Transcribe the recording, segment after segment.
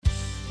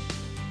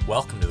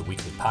Welcome to the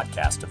weekly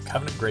podcast of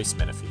Covenant Grace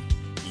Menifee.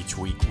 Each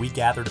week, we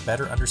gather to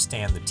better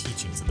understand the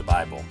teachings of the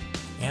Bible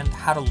and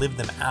how to live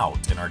them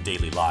out in our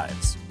daily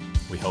lives.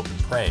 We hope and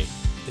pray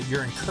that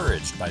you're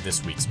encouraged by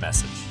this week's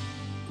message.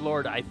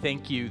 Lord, I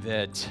thank you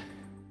that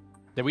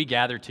we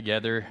gather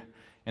together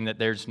and that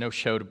there's no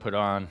show to put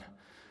on,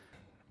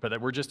 but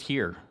that we're just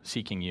here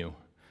seeking you.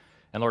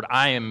 And Lord,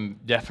 I am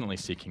definitely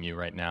seeking you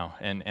right now,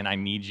 and I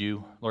need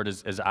you. Lord,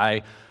 as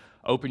I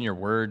open your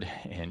word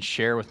and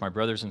share with my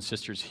brothers and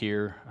sisters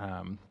here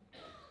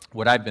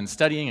what I've been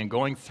studying and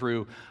going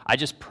through, I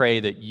just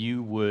pray that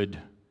you would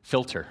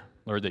filter,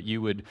 Lord, that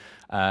you would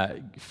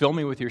fill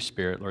me with your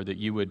spirit, Lord, that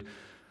you would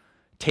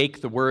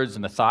take the words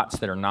and the thoughts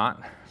that are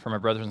not for my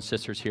brothers and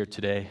sisters here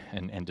today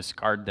and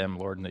discard them,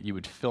 Lord, and that you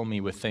would fill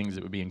me with things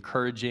that would be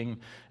encouraging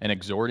and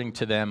exhorting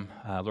to them,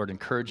 Lord,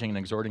 encouraging and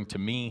exhorting to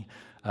me,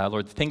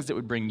 Lord, things that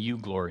would bring you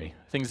glory,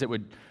 things that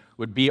would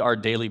be our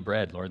daily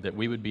bread, Lord, that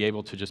we would be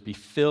able to just be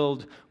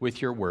filled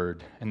with your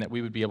word and that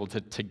we would be able to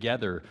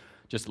together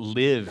just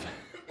live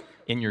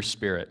in your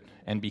spirit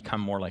and become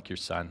more like your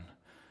son.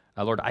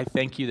 Lord, I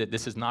thank you that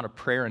this is not a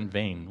prayer in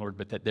vain, Lord,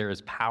 but that there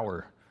is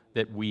power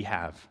that we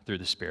have through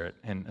the Spirit.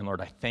 And Lord,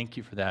 I thank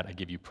you for that. I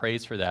give you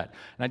praise for that.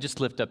 And I just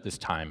lift up this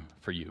time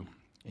for you.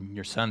 In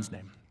your son's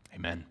name,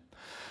 amen.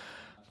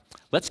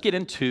 Let's get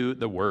into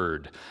the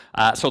word.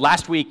 So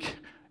last week,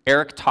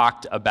 Eric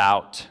talked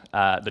about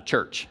the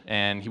church,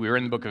 and we were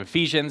in the book of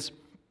Ephesians,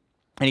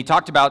 and he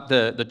talked about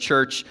the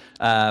church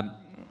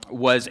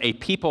was a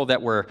people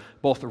that were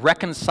both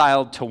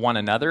reconciled to one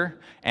another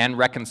and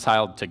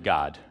reconciled to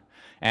God,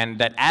 and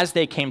that as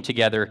they came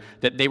together,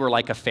 that they were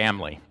like a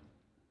family.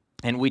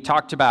 And we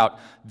talked about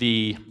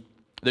the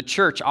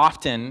church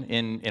often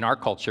in our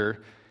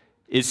culture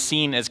is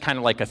seen as kind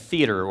of like a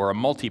theater or a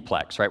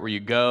multiplex, right, where you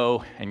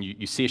go and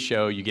you see a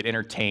show, you get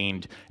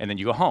entertained, and then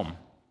you go home.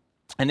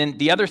 And then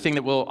the other thing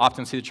that we'll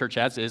often see the church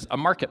as is a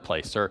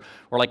marketplace or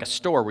like a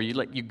store where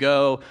you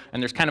go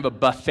and there's kind of a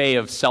buffet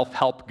of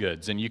self-help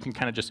goods and you can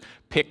kind of just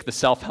pick the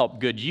self-help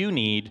good you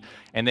need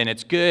and then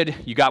it's good,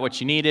 you got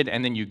what you needed,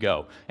 and then you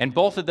go. And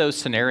both of those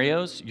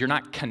scenarios, you're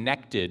not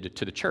connected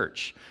to the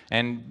church.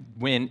 And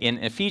when in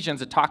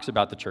Ephesians it talks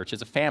about the church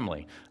as a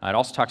family, it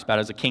also talks about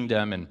it as a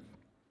kingdom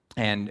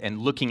and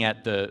looking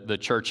at the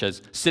church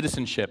as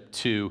citizenship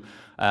to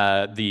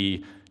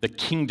the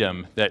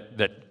kingdom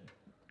that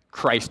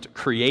Christ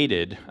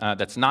created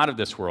that's not of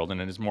this world and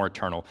it is more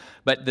eternal.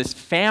 But this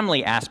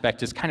family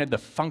aspect is kind of the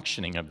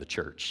functioning of the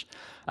church.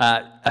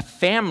 A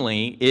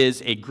family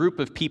is a group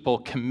of people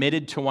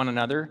committed to one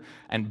another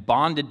and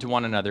bonded to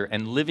one another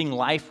and living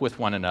life with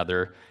one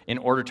another in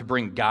order to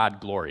bring God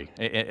glory,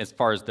 as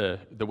far as the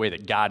way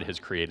that God has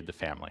created the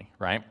family,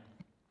 right?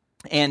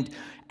 And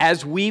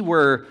as we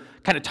were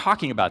kind of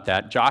talking about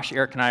that, Josh,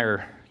 Eric, and I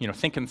are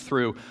thinking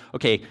through,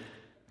 okay,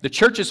 the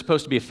church is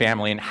supposed to be a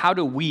family, and how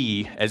do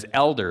we, as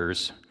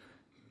elders,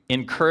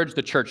 encourage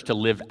the church to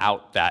live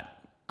out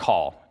that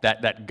call,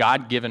 that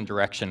God-given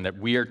direction that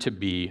we are to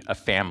be a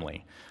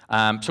family?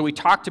 So we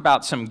talked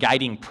about some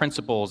guiding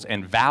principles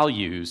and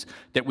values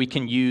that we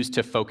can use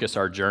to focus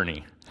our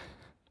journey.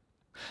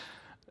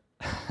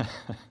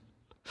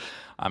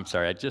 I'm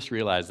sorry, I just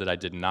realized that I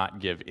did not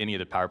give any of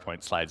the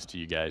PowerPoint slides to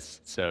you guys,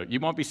 so you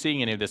won't be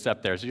seeing any of this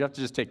up there, so you have to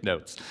just take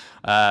notes.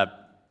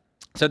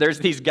 So there's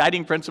these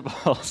guiding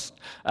principles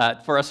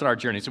for us in our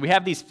journey. So we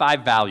have these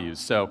 5 values.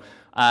 So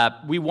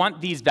we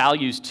want these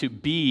values to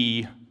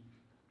be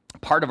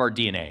part of our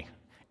DNA.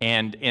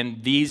 And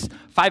these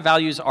 5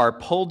 values are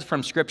pulled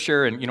from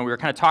Scripture. And, we were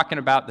kind of talking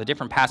about the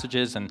different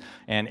passages. And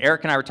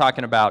Eric and I were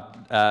talking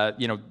about,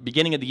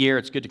 beginning of the year,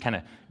 it's good to kind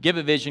of give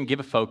a vision,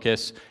 give a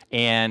focus.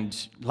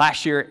 And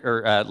last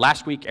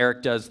week,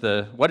 Eric does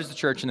what is the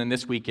church? And then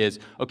this week is,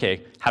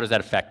 okay, how does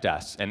that affect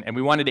us? And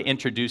we wanted to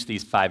introduce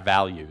these 5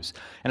 values.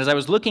 And as I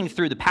was looking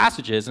through the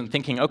passages and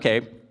thinking,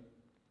 okay,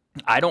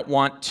 I don't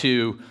want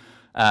to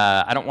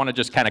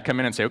just kind of come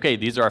in and say, okay,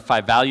 these are our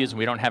 5 values and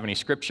we don't have any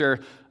scripture.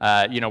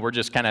 We're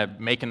just kind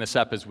of making this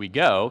up as we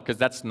go, because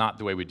that's not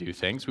the way we do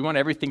things. We want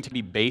everything to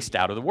be based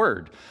out of the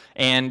Word.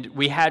 And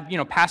we had,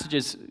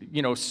 passages,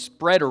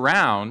 spread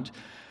around.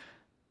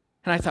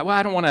 And I thought, well,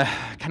 I don't want to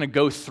kind of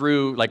go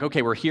through like,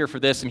 okay, we're here for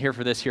this and here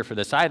for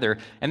this either.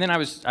 And then I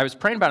was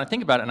praying about it and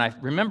thinking about it, and I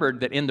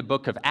remembered that in the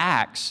book of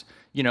Acts,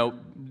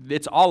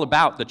 it's all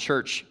about the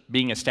church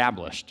being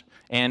established.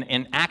 And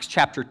in Acts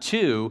chapter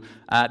 2,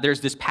 there's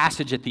this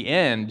passage at the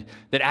end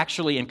that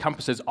actually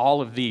encompasses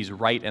all of these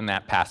right in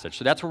that passage.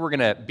 So that's where we're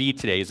going to be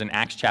today, is in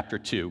Acts chapter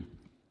 2.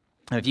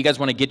 And if you guys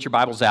want to get your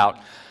Bibles out,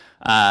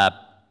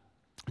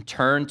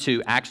 turn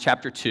to Acts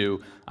chapter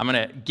 2. I'm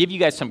going to give you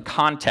guys some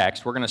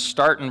context. We're going to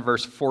start in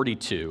verse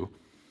 42,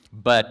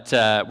 but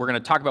we're going to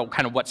talk about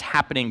kind of what's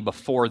happening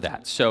before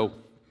that. So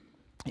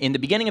in the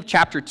beginning of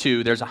chapter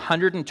 2, there's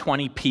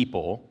 120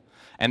 people,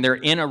 and they're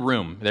in a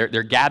room.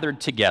 They're gathered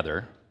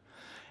together.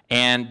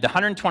 And the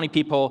 120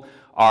 people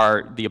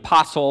are the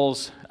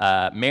apostles,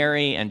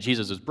 Mary and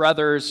Jesus'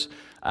 brothers.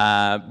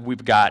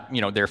 We've got,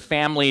 their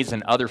families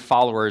and other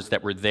followers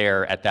that were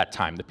there at that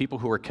time, the people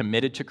who were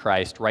committed to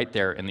Christ right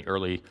there in the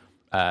early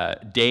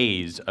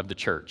days of the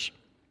church.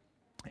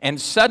 And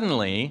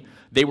suddenly,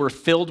 they were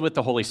filled with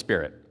the Holy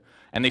Spirit,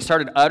 and they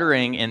started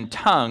uttering in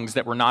tongues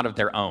that were not of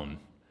their own,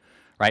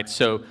 right?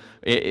 So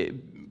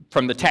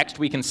from the text,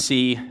 we can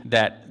see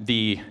that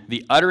the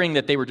uttering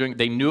that they were doing,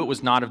 they knew it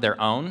was not of their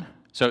own,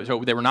 so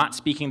they were not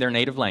speaking their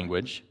native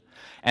language.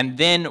 And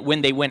then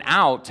when they went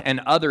out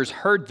and others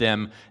heard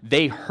them,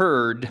 they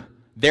heard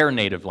their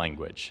native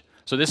language.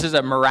 So this is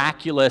a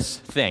miraculous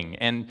thing.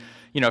 And,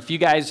 if you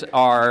guys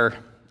are...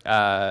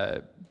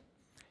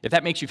 if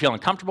that makes you feel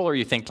uncomfortable or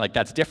you think like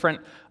that's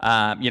different,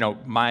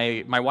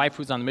 my wife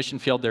who's on the mission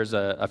field, there's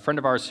a friend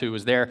of ours who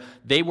was there.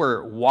 They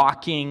were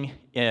walking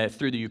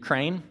through the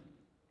Ukraine.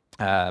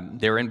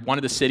 They were in one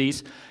of the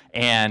cities,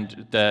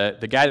 and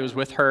the guy that was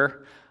with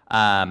her,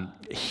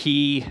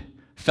 he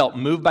felt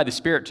moved by the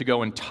Spirit to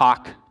go and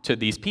talk to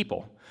these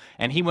people.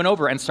 And he went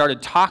over and started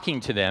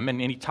talking to them,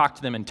 and he talked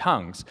to them in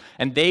tongues.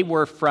 And they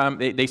were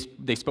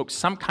they spoke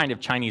some kind of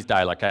Chinese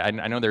dialect. I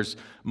know there's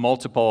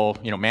multiple,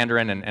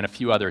 Mandarin and a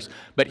few others.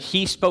 But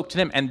he spoke to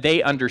them, and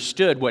they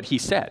understood what he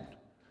said.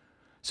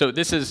 So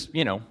this is,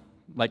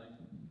 like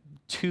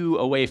two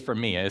away from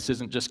me. This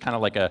isn't just kind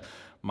of like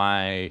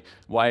my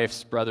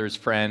wife's brother's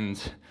friend,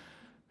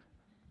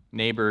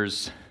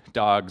 neighbor's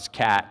dog's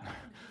cat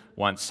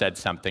once said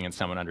something and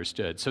someone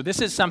understood. So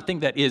this is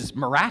something that is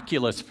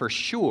miraculous for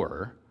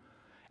sure,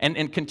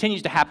 and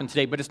continues to happen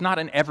today, but it's not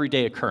an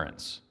everyday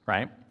occurrence,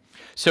 right?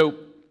 So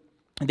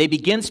they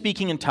begin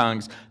speaking in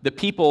tongues. The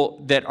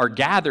people that are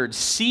gathered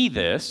see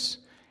this,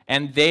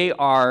 and they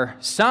are,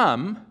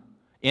 some,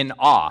 in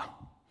awe.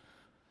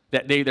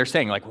 That they're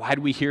saying, like, why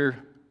do we hear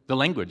the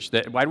language?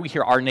 Why do we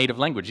hear our native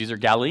language? These are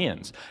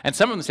Galileans. And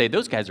some of them say,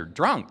 those guys are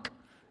drunk.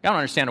 I don't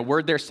understand a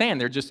word they're saying.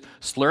 They're just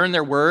slurring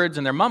their words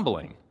and they're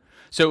mumbling.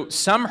 So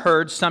some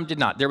heard, some did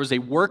not. There was a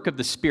work of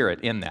the Spirit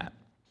in that.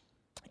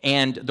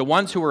 And the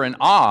ones who were in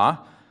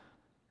awe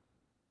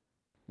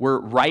were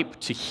ripe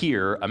to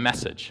hear a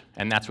message.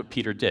 And that's what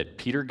Peter did.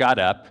 Peter got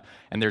up,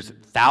 and there's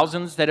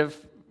thousands that have,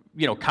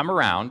 come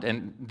around,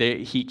 and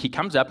he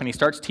comes up and he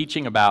starts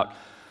teaching about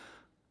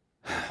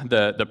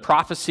the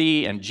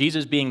prophecy and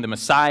Jesus being the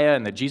Messiah,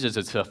 and that Jesus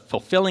is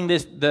fulfilling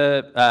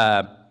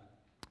the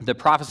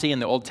prophecy in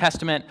the Old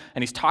Testament,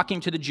 and he's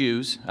talking to the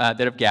Jews that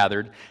have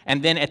gathered.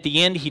 And then at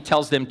the end, he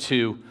tells them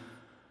to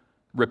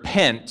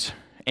repent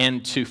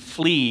and to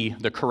flee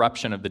the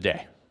corruption of the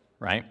day,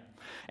 right?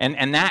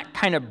 And that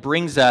kind of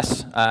brings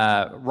us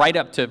right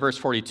up to verse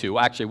 42.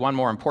 Actually, one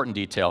more important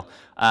detail.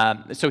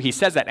 So he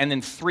says that, and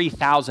then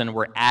 3,000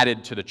 were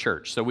added to the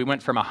church. So we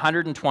went from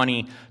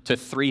 120 to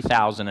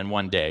 3,000 in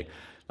one day.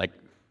 Like,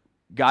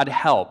 God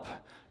help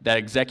that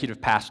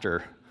executive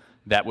pastor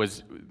that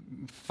was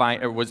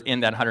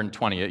in that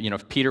 120.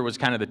 If Peter was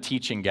kind of the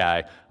teaching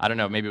guy, I don't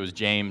know, maybe it was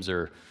James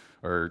or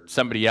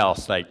somebody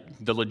else. Like,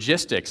 the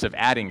logistics of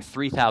adding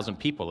 3,000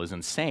 people is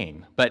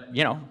insane. But,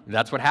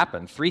 that's what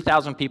happened.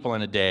 3,000 people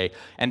in a day,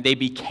 and they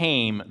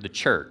became the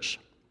church.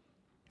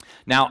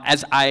 Now,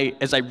 as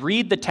I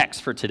read the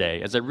text for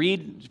today, as I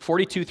read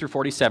 42 through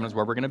 47 is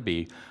where we're going to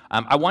be,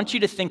 I want you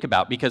to think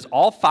about, because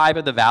all 5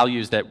 of the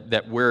values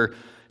that we're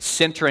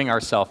centering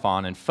ourselves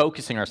on and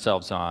focusing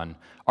ourselves on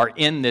are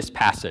in this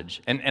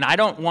passage. And I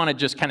don't want to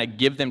just kind of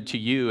give them to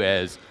you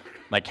as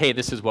like, hey,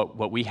 this is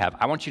what we have.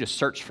 I want you to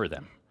search for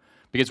them,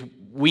 because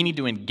we need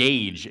to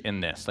engage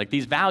in this. Like,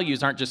 these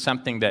values aren't just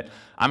something that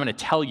I'm going to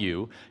tell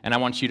you, and I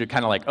want you to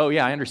kind of like, oh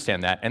yeah, I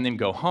understand that, and then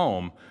go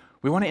home.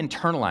 We want to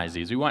internalize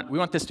these. We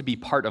want this to be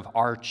part of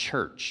our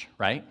church,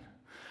 right?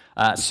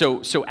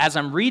 So as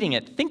I'm reading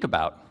it, think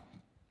about,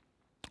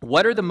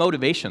 what are the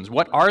motivations?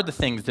 What are the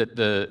things that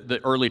the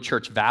early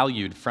church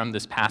valued from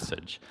this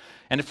passage?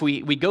 And if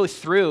we go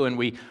through and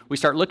we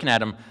start looking at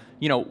them,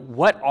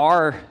 what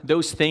are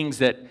those things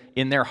that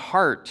in their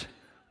heart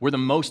were the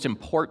most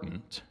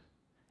important?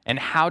 And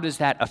how does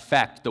that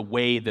affect the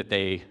way that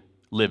they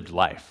lived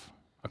life?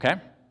 Okay?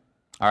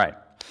 All right.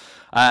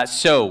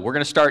 So we're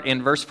going to start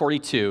in verse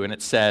 42, and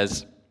it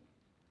says,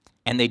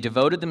 "And they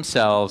devoted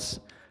themselves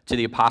to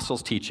the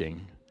apostles'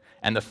 teaching,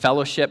 and the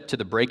fellowship, to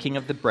the breaking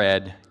of the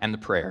bread and the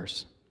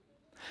prayers.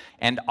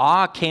 And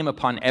awe came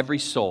upon every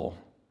soul,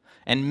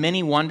 and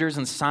many wonders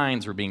and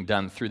signs were being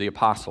done through the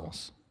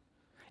apostles.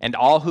 And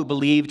all who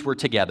believed were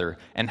together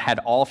and had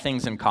all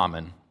things in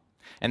common.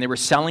 And they were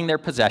selling their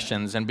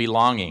possessions and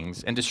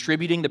belongings and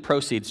distributing the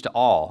proceeds to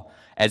all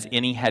as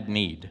any had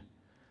need.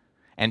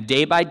 And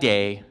day by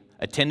day,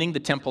 attending the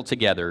temple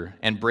together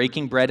and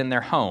breaking bread in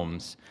their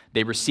homes,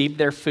 they received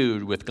their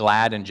food with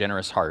glad and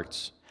generous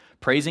hearts,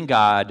 praising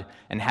God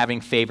and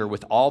having favor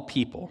with all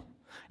people.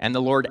 And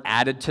the Lord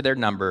added to their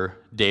number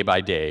day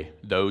by day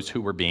those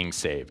who were being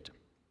saved."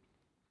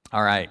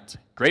 All right,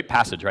 great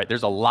passage, right?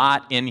 There's a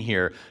lot in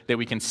here that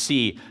we can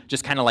see,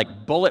 just kind of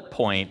like bullet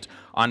point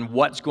on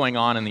what's going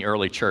on in the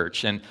early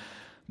church. And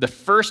the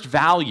first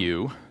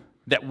value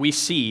that we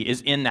see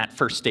is in that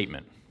first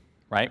statement,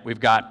 right?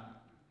 We've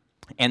got,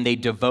 "And they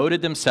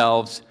devoted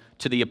themselves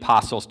to the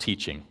apostles'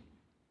 teaching."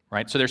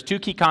 Right? So there's 2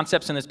 key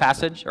concepts in this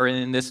passage, or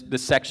in this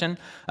section.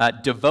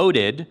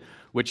 Devoted,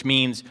 which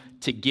means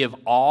to give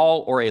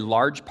all or a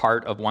large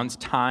part of one's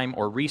time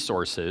or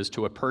resources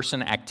to a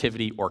person,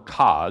 activity, or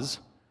cause,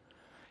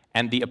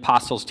 and the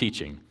apostles'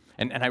 teaching.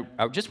 And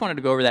I just wanted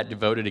to go over that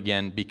devoted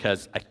again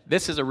because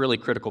this is a really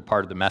critical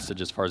part of the message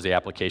as far as the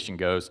application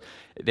goes.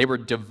 They were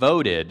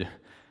devoted.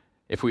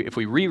 If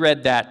we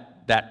reread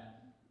that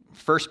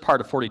first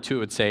part of 42, it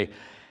would say,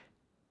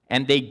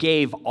 and they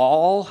gave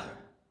all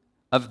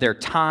of their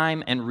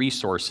time and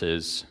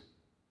resources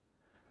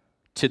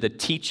to the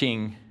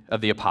teaching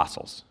of the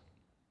apostles.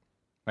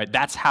 Right?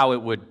 That's how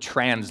it would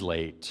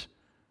translate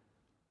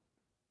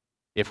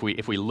if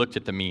we looked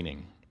at the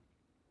meaning.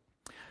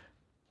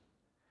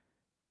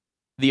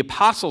 The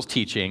apostles'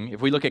 teaching,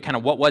 if we look at kind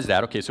of what was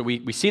that, okay, so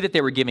we see that they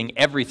were giving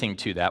everything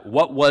to that.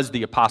 What was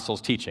the apostles'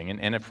 teaching?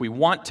 And if we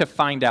want to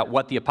find out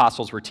what the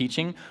apostles were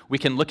teaching, we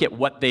can look at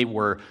what they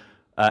were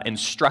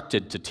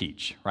instructed to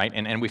teach, right?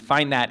 And we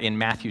find that in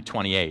Matthew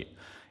 28.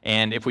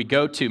 And if we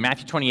go to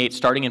Matthew 28,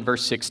 starting in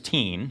verse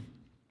 16,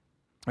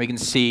 we can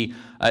see,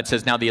 it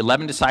says, now the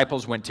 11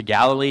 disciples went to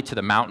Galilee to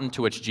the mountain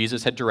to which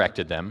Jesus had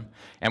directed them.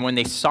 And when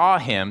they saw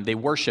him, they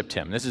worshiped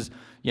him. This is,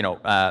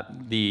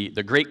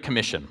 the Great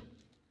Commission.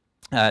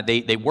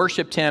 They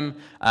worshiped him,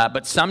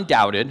 but some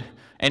doubted.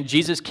 And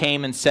Jesus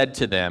came and said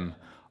to them,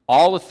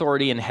 all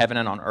authority in heaven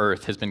and on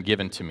earth has been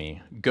given to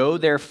me. Go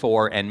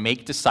therefore and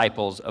make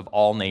disciples of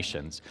all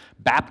nations,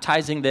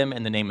 baptizing them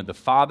in the name of the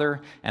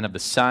Father and of the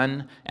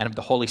Son and of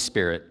the Holy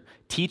Spirit,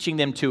 teaching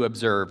them to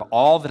observe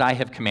all that I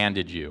have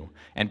commanded you.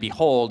 And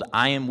behold,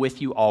 I am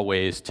with you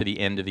always to the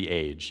end of the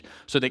age.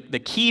 So the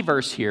key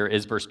verse here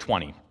is verse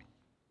 20.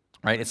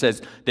 Right? It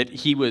says that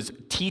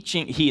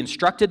he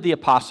instructed the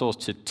apostles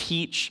to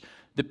teach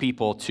the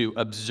people to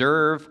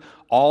observe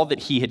all that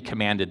he had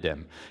commanded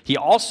them. He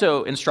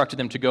also instructed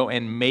them to go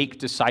and make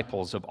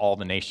disciples of all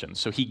the nations.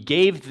 So he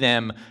gave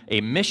them a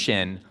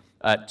mission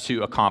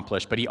to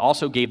accomplish, but he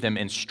also gave them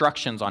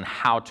instructions on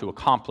how to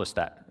accomplish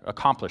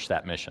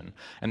that mission.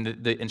 And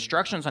the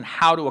instructions on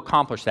how to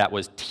accomplish that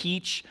was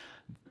teach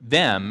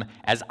them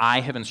as I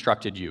have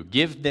instructed you.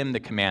 Give them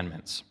the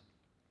commandments.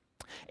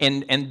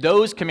 And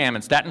those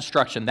commandments, that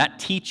instruction, that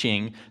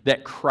teaching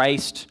that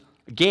Christ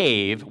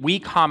gave, we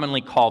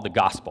commonly call the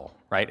gospel,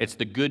 right? It's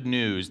the good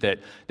news that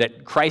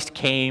Christ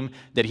came,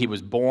 that he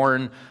was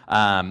born,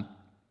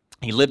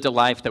 he lived a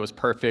life that was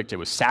perfect, it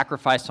was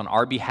sacrificed on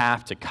our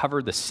behalf to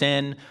cover the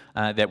sin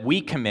that we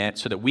commit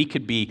so that we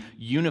could be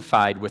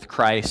unified with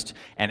Christ.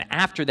 And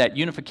after that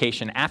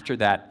unification, after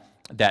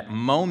that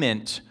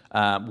moment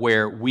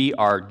where we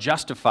are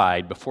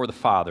justified before the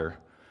Father,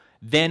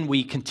 then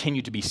we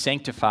continue to be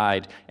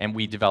sanctified and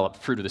we develop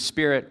fruit of the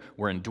Spirit.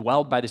 We're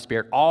indwelled by the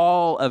Spirit.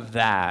 All of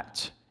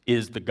that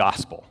is the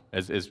gospel,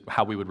 is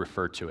how we would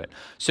refer to it.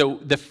 So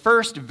the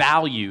first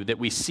value that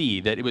we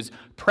see, that it was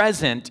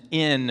present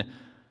in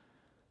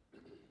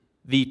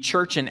the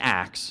church in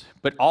Acts,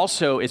 but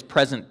also is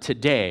present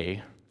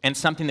today, and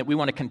something that we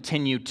want to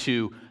continue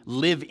to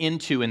live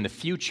into in the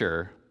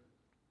future,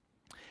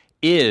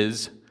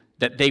 is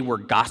that they were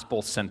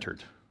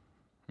gospel-centered,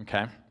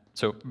 okay?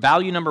 So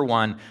value number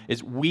one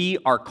is we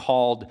are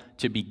called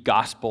to be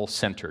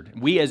gospel-centered.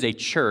 We as a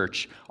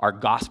church are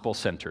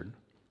gospel-centered.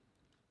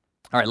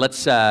 All right,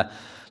 let's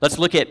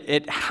look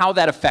at how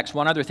that affects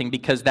one other thing,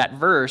 because that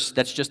verse,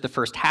 that's just the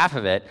first half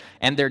of it,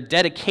 and their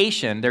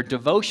dedication, their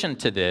devotion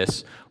to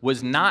this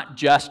was not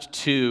just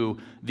to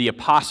the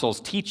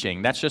apostles'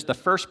 teaching. That's just the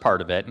first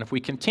part of it. And if we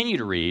continue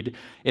to read,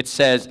 it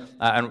says,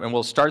 and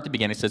we'll start at the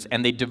beginning, it says,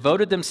 and they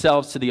devoted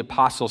themselves to the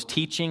apostles'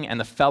 teaching and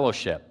the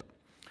fellowship.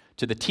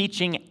 To the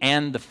teaching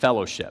and the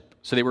fellowship.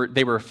 So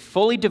they were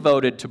fully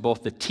devoted to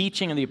both the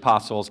teaching of the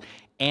apostles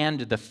and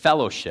the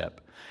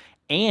fellowship,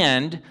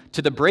 and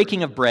to the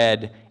breaking of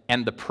bread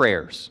and the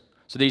prayers.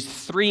 So these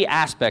three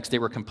aspects they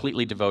were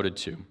completely devoted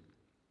to.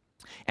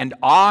 And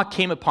awe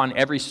came upon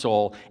every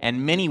soul,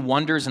 and many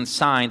wonders and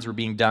signs were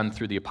being done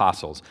through the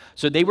apostles.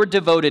 So they were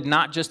devoted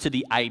not just to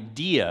the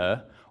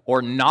idea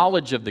or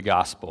knowledge of the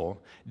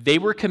gospel, they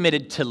were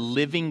committed to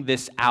living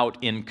this out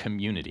in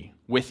community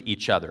with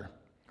each other,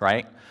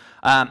 right?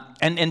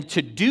 And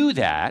to do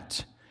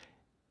that,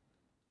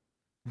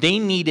 they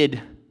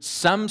needed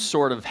some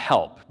sort of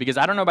help. Because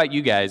I don't know about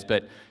you guys,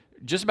 but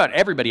just about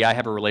everybody I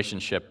have a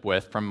relationship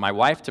with, from my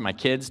wife to my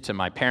kids to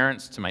my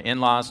parents to my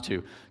in-laws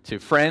to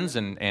friends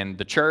and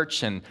the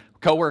church and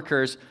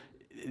coworkers,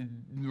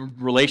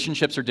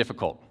 relationships are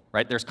difficult,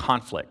 right? There's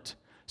conflict.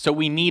 So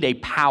we need a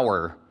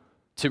power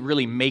to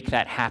really make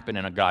that happen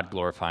in a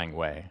God-glorifying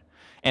way.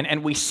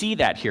 And we see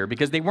that here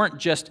because they weren't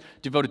just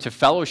devoted to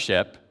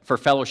fellowship for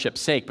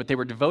fellowship's sake, but they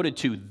were devoted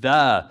to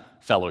the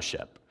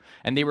fellowship.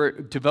 And they were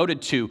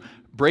devoted to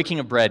breaking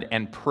of bread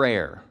and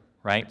prayer,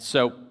 right?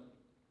 So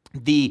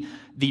the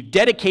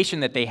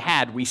dedication that they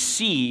had, we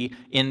see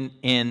in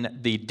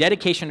the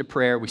dedication to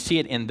prayer, we see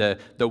it in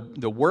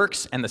the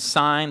works and the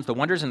signs, the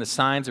wonders and the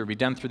signs that would be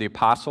done through the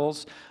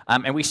apostles.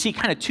 And we see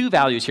kind of two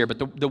values here,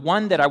 but the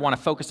one that I want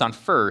to focus on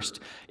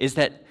first is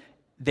that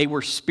they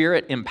were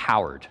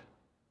Spirit-empowered.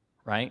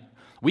 Right?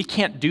 We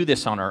can't do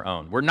this on our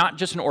own. We're not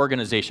just an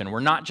organization. We're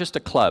not just a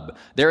club.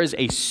 There is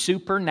a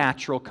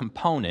supernatural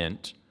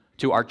component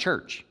to our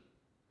church.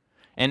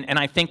 And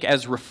I think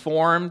as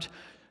Reformed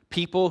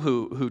people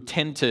who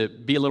tend to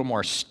be a little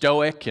more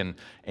stoic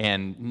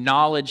and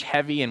knowledge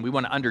heavy, and we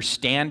want to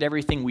understand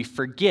everything, we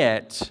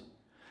forget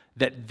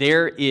that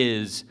there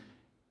is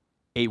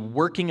a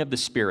working of the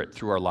Spirit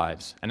through our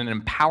lives and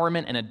an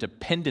empowerment and a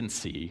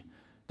dependency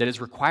that is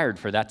required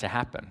for that to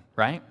happen,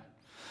 right?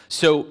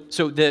 So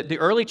the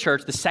early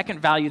church, the second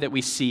value that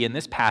we see in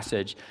this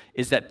passage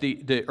is that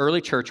the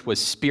early church was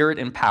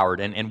Spirit-empowered,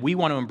 and we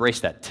want to embrace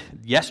that.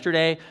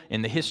 Yesterday,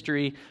 in the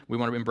history, we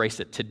want to embrace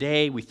it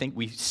today.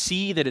 We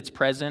see that it's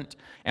present,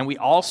 and we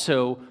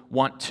also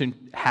want to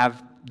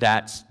have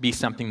that be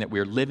something that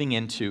we're living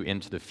into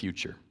the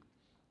future.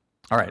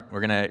 All right, we're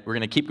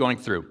gonna keep going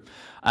through.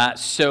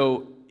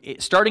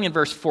 Starting in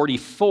verse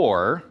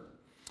 44,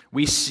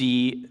 we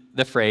see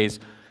the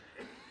phrase,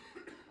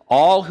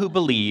 all who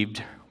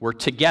believed were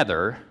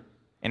together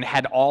and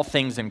had all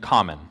things in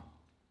common.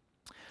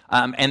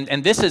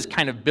 And this is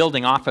kind of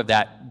building off of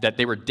that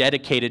they were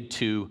dedicated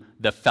to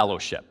the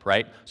fellowship,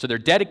 right? So they're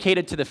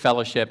dedicated to the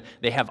fellowship.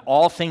 They have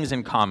all things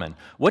in common.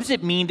 What does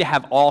it mean to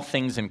have all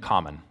things in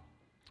common,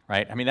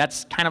 right? I mean,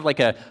 that's kind of like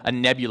a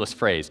nebulous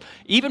phrase.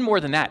 Even more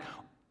than that,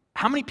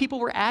 how many people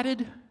were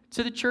added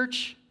to the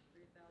church?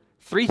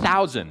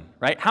 3,000,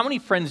 right? How many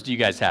friends do you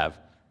guys have?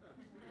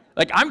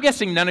 Like, I'm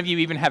guessing none of you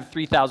even have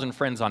 3,000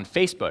 friends on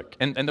Facebook,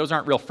 and those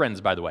aren't real friends,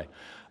 by the way.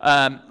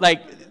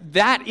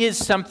 That is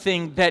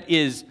something that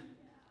is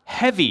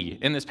heavy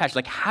in this passage.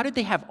 Like, how did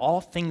they have all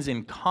things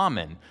in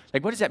common?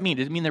 Like, what does that mean?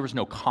 Does it mean there was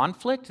no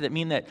conflict? Does it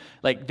mean that,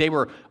 like, they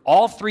were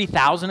all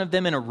 3,000 of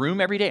them in a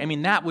room every day? I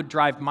mean, that would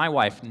drive my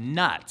wife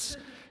nuts.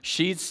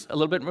 She's a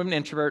little bit more of an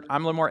introvert.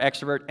 I'm a little more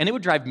extrovert. And it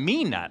would drive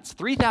me nuts.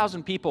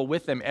 3,000 people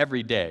with them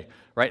every day,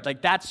 right?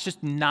 Like, that's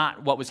just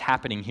not what was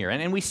happening here.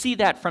 And we see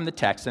that from the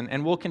text,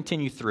 and we'll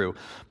continue through.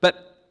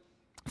 But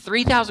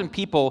 3,000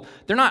 people,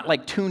 they're not,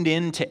 like, tuned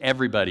in to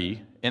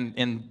everybody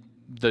in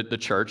the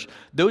church.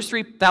 Those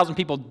 3,000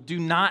 people do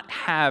not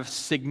have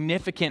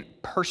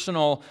significant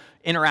personal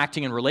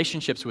interacting and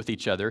relationships with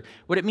each other.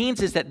 What it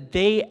means is that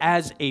they,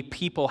 as a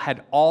people,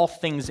 had all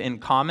things in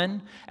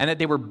common and that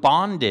they were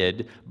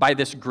bonded by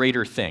this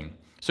greater thing.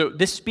 So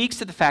this speaks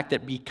to the fact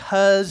that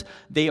because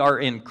they are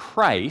in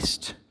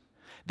Christ,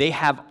 they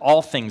have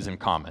all things in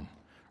common,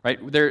 right?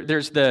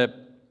 There's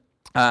the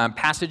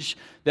passage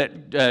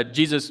that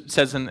Jesus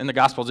says in the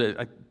Gospels.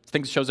 I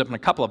think it shows up in a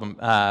couple of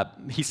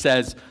them. He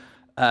says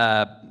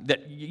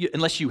that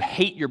unless you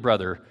hate your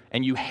brother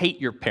and you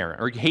hate your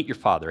parent or you hate your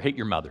father, hate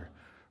your mother,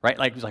 right?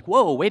 Like, it's like,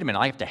 whoa, wait a minute,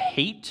 I have to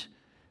hate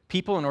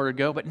people in order to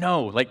go? But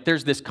no, like,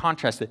 there's this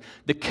contrast that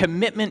the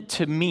commitment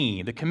to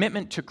me, the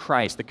commitment to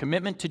Christ, the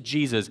commitment to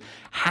Jesus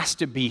has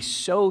to be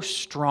so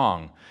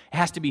strong. It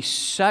has to be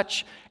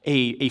such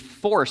a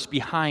force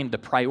behind the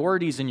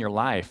priorities in your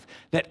life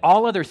that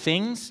all other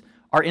things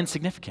are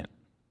insignificant,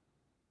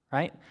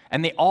 right?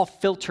 And they all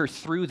filter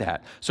through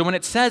that. So when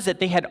it says that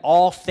they had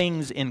all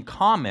things in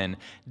common,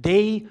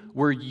 they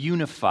were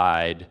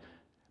unified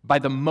by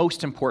the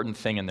most important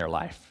thing in their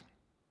life.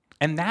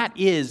 And that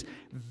is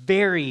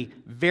very,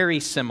 very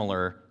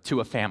similar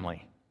to a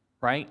family,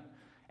 right?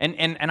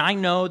 And I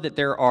know that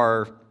there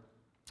are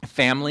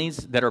families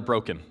that are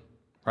broken,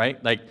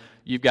 right? Like,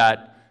 you've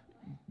got,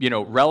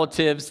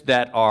 relatives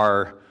that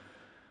are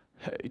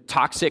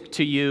toxic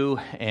to you,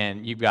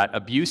 and you've got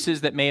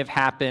abuses that may have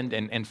happened,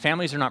 and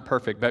families are not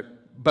perfect,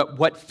 but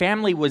what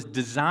family was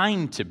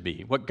designed to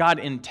be, what God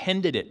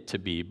intended it to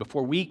be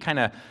before we kind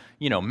of,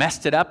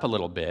 messed it up a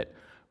little bit,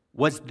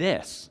 was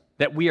this.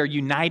 That we are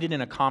united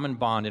in a common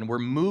bond, and we're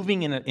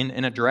moving in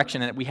a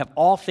direction, and that we have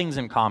all things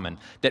in common,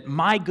 that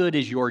my good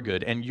is your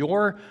good, and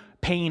your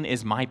pain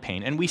is my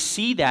pain. And we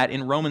see that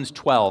in Romans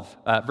 12,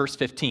 verse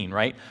 15,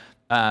 right?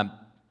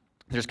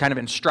 There's kind of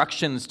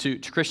instructions to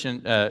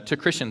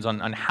Christians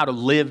on how to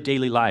live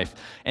daily life.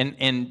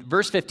 And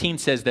verse 15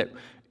 says that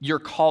you're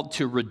called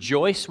to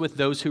rejoice with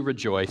those who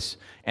rejoice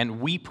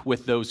and weep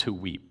with those who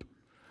weep.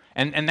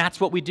 And that's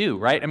what we do,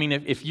 right? I mean,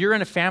 if you're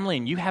in a family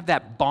and you have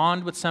that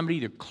bond with somebody,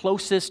 the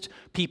closest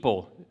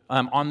people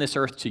on this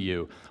earth to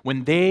you,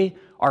 when they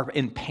are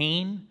in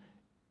pain,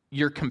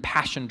 your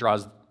compassion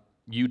draws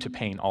you to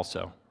pain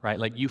also, right?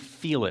 Like, you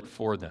feel it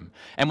for them.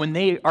 And when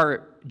they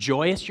are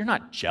joyous, you're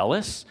not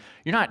jealous.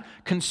 You're not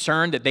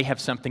concerned that they have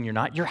something you're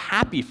not. You're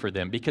happy for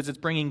them because it's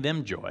bringing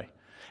them joy.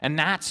 And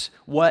that's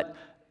what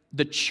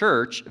the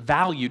church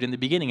valued in the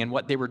beginning and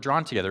what they were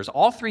drawn together. There's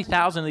all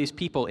 3,000 of these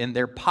people in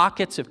their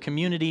pockets of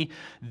community.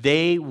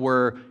 They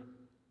were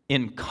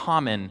in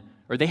common,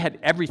 or they had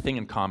everything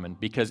in common,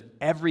 because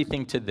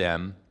everything to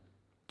them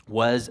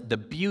was the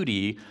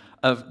beauty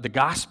of the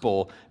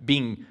gospel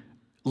being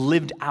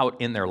lived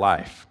out in their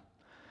life.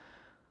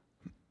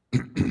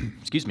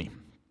 Excuse me.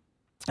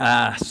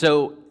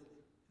 So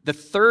the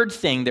third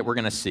thing that we're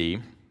going to see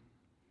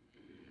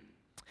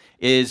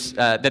is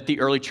that the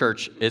early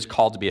church is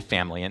called to be a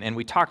family. And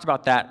we talked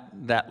about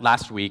that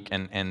last week,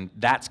 and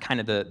that's kind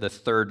of the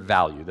third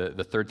value,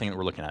 the third thing that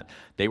we're looking at.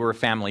 They were a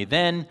family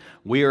then,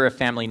 we are a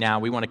family now.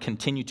 We want to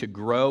continue to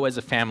grow as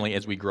a family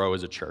as we grow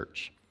as a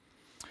church.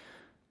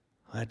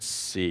 Let's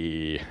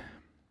see.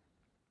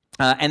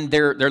 And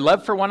their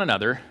love for one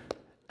another,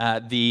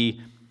 the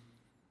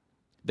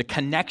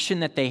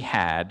connection that they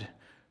had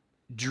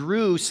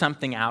drew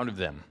something out of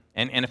them.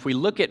 And if we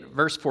look at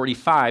verse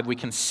 45, we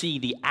can see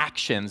the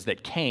actions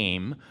that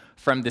came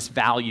from this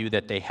value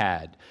that they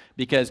had.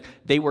 Because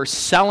they were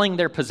selling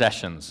their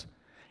possessions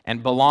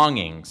and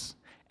belongings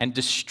and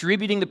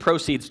distributing the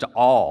proceeds to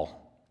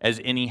all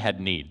as any had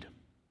need.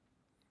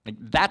 Like,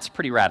 that's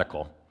pretty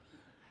radical.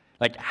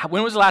 Like,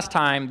 when was the last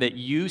time that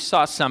you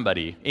saw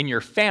somebody in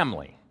your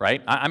family,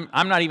 right?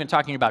 I'm not even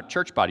talking about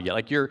church body yet.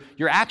 Like your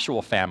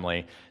actual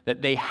family,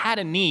 that they had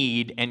a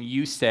need and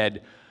you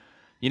said,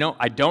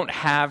 I don't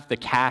have the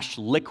cash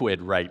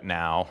liquid right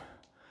now.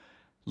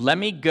 Let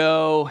me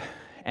go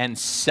and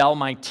sell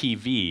my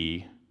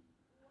TV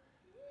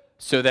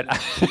so that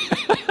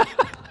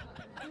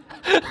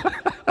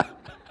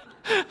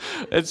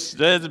that's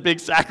a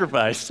big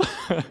sacrifice.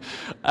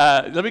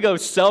 Let me go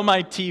sell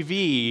my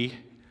TV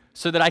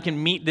so that I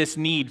can meet this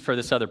need for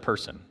this other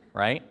person,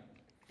 right?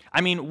 I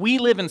mean, we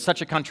live in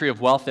such a country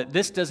of wealth that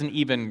this doesn't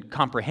even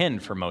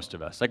comprehend for most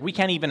of us. Like, we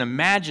can't even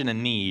imagine a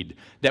need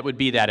that would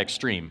be that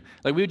extreme.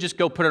 Like, we would just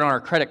go put it on our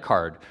credit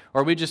card,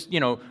 or we just,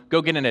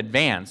 go get an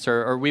advance,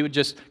 or we would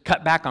just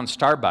cut back on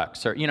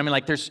Starbucks, or,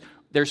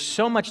 there's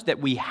so much that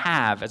we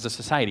have as a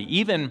society.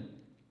 Even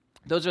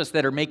those of us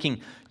that are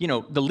making,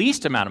 the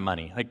least amount of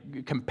money,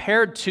 like,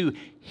 compared to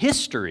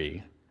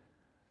history,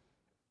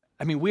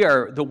 I mean, we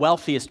are the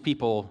wealthiest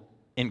people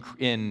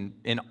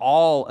in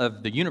all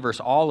of the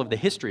universe, all of the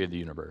history of the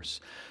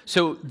universe.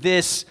 So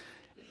this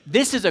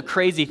is a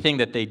crazy thing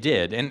that they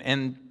did.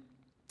 And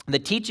the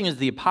teaching of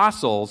the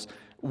apostles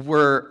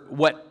were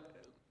what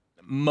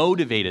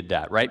motivated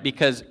that, right?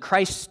 Because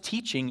Christ's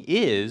teaching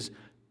is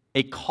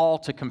a call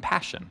to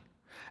compassion.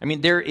 I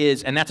mean, there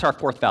is, and that's our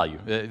fourth value,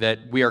 that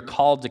we are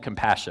called to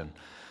compassion.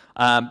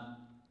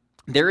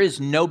 There is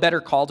no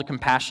better call to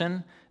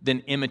compassion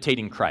than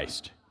imitating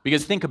Christ.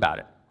 Because think about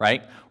it,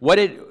 right?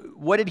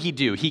 What did he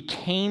do? He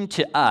came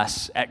to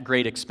us at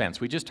great expense.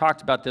 We just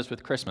talked about this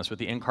with Christmas, with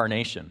the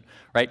incarnation,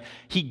 right?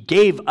 He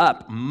gave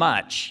up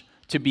much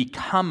to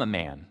become a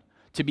man,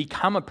 to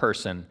become a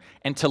person,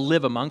 and to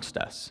live amongst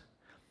us.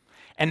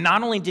 And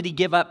not only did he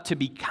give up to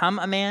become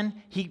a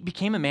man, he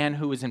became a man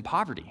who was in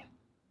poverty.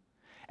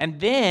 And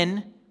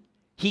then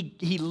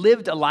he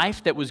lived a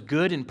life that was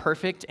good and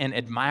perfect and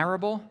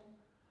admirable,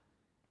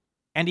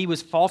 and he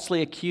was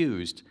falsely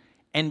accused,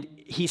 and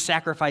he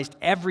sacrificed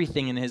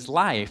everything in his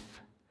life.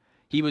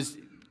 He was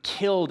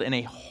killed in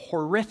a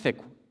horrific,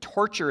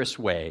 torturous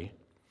way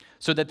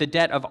so that the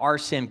debt of our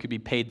sin could be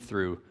paid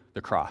through the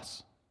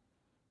cross,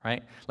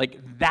 right? Like,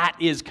 that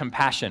is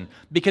compassion.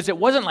 Because it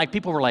wasn't like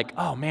people were like,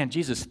 oh man,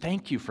 Jesus,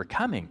 thank you for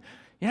coming.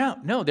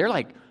 No, they're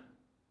like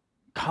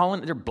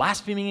they're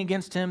blaspheming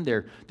against him.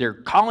 They're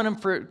calling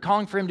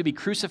for him to be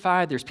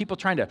crucified. There's people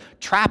trying to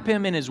trap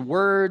him in his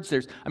words.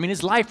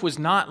 His life was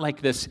not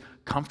like this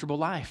comfortable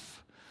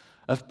life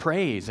of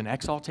praise and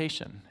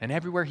exaltation. And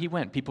everywhere he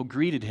went, people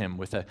greeted him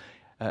with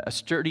a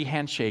sturdy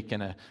handshake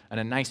and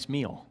a nice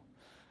meal.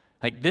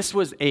 Like, this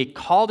was a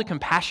call to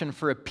compassion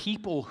for a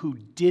people who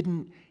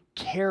didn't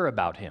care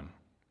about him.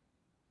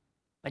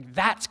 Like,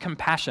 that's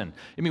compassion.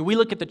 I mean, we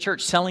look at the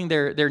church selling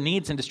their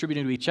needs and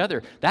distributing to each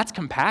other. That's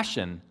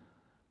compassion,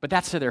 but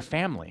that's to their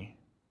family.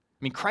 I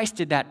mean, Christ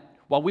did that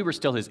while we were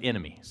still his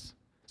enemies.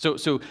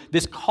 So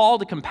this call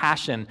to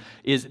compassion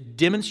is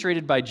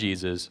demonstrated by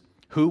Jesus,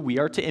 who we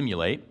are to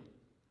emulate.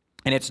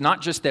 And it's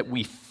not just that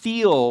we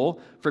feel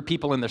for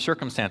people in their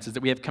circumstances,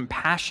 that we have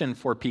compassion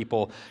for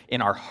people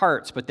in our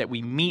hearts, but that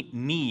we meet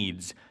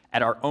needs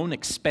at our own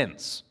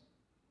expense,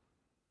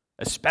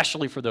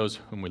 especially for those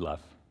whom we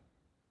love,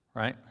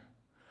 right?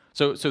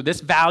 So this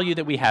value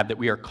that we have, that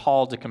we are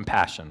called to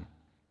compassion.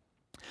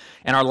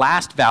 And our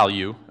last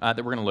value that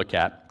we're going to look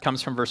at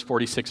comes from verse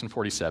 46 and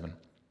 47.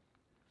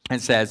 And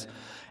it says,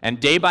 "And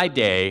day by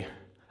day,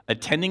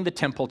 attending the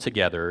temple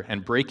together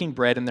and breaking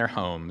bread in their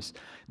homes,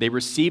 they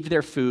received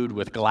their food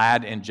with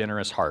glad and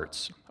generous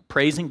hearts,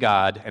 praising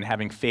God and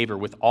having favor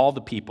with all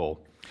the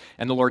people.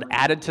 And the Lord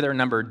added to their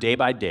number day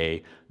by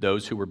day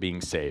those who were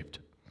being saved."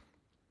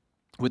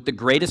 With the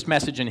greatest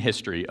message in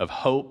history of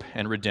hope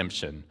and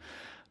redemption,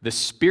 the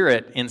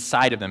Spirit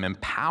inside of them,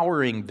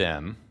 empowering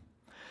them,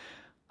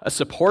 a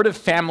supportive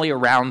family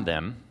around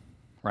them,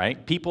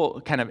 right?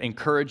 People kind of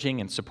encouraging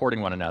and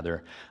supporting one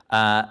another,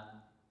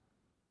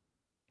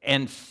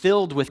 and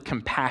filled with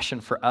compassion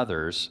for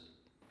others,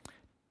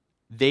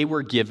 they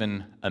were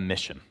given a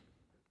mission,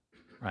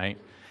 right?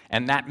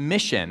 And that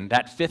mission,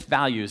 that fifth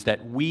value, is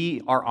that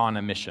we are on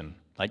a mission.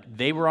 Like,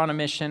 they were on a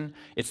mission.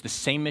 It's the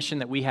same mission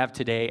that we have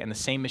today, and the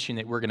same mission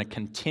that we're going to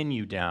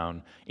continue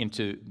down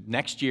into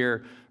next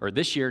year, or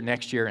this year,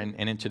 next year, and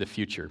into the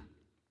future.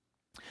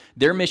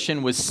 Their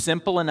mission was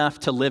simple enough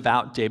to live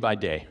out day by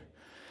day.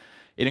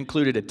 It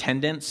included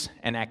attendance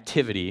and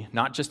activity,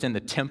 not just in the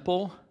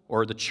temple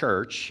or the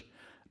church,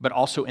 but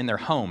also in their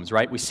homes,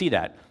 right? We see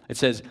that. It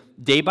says,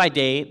 day by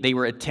day, they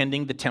were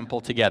attending the temple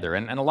together.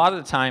 And a lot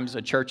of the times,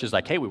 a church is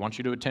like, hey, we want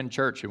you to attend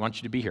church. We want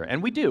you to be here.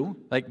 And we do.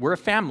 Like, we're a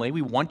family.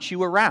 We want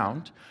you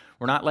around.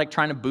 We're not, like,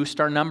 trying to boost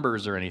our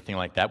numbers or anything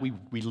like that. We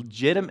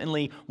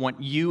legitimately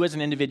want you as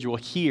an individual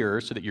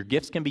here so that your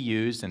gifts can be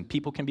used and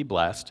people can be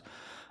blessed.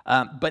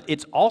 But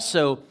it's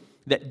also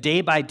that day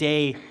by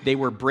day, they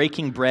were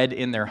breaking bread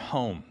in their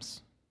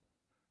homes,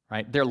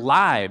 right? Their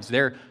lives,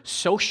 their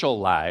social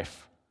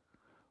life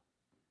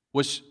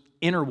was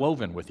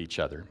interwoven with each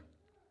other.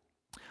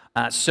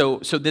 So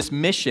this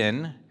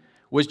mission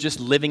was just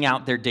living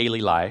out their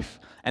daily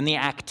life. And the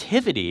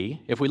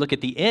activity, if we look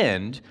at the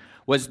end,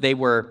 was they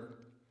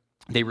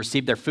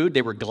received their food,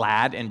 they were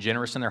glad and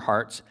generous in their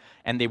hearts,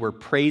 and they were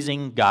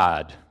praising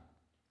God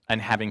and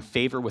having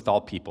favor with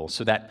all people.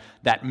 So that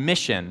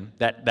mission,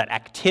 that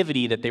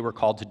activity that they were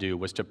called to do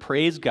was to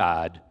praise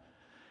God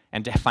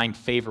and to find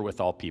favor with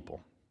all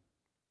people,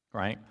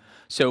 right?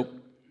 So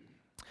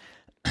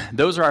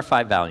those are our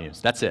 5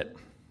 values. That's it,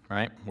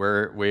 right?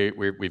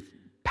 We've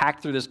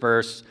packed through this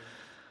verse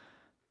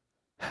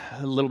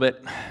a little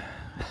bit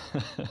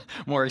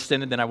more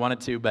extended than I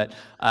wanted to, but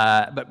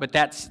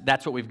that's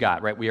what we've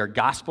got, right? We are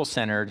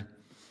gospel-centered.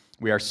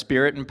 We are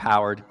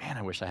spirit-empowered. Man,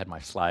 I wish I had my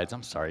slides.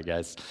 I'm sorry,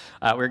 guys.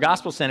 We're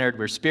gospel-centered.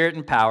 We're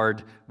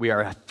spirit-empowered. We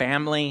are a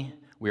family.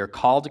 We are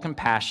called to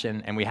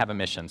compassion, and we have a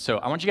mission. So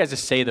I want you guys to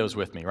say those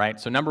with me, right?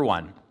 So number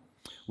 1,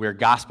 we are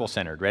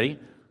gospel-centered. Ready?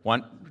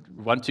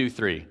 1, 2,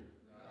 3.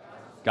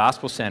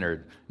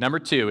 Gospel-centered. Number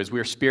 2 is we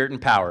are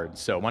spirit-empowered.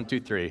 So 1,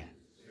 2, 3.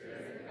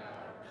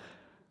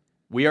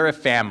 We are a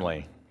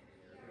family.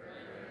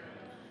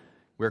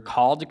 We're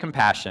called to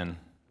compassion.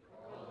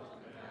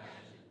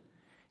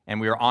 And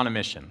we are on a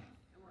mission.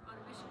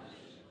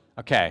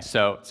 Okay,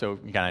 so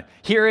you kind of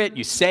hear it,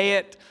 you say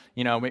it.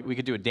 You know, we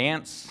could do a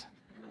dance.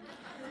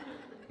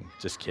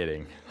 Just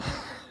kidding.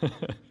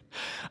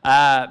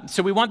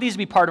 So we want these to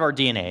be part of our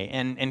DNA.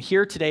 And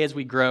here today as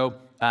we grow,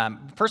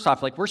 first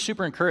off, like, we're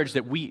super encouraged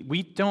that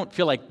we don't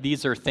feel like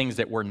these are things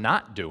that we're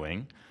not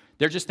doing.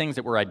 They're just things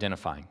that we're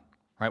identifying,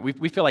 right?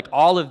 We feel like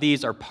all of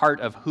these are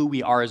part of who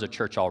we are as a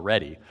church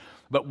already,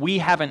 but we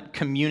haven't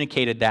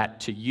communicated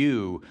that to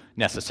you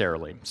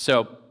necessarily.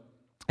 So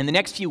in the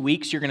next few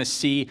weeks, you're going to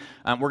see,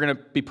 we're going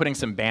to be putting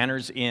some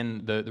banners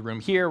in the room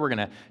here. We're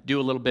going to do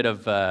a little bit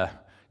of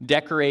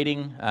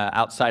decorating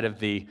outside of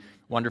the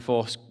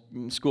wonderful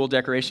school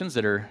decorations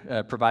that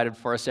are provided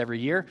for us every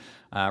year.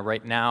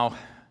 Right now,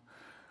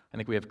 I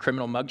think we have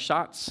criminal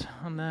mugshots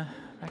on the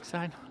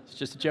backside. It's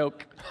just a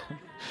joke.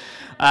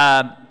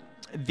 So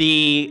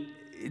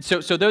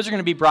those are going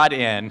to be brought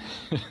in,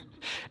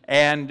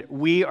 and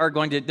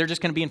they're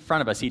just going to be in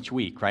front of us each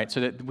week, right?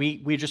 So that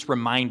we're just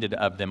reminded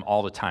of them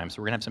all the time.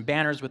 So we're going to have some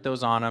banners with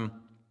those on them.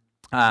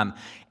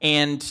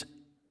 And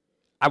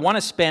I want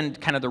to spend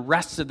kind of the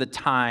rest of the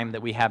time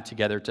that we have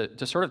together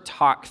to sort of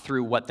talk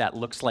through what that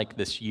looks like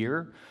this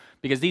year,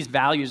 because these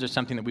values are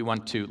something that we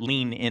want to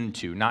lean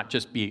into, not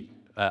just be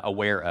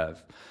aware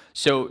of.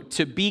 So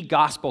to be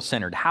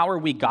gospel-centered, how are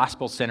we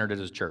gospel-centered as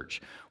a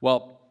church?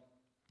 Well,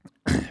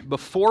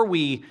 before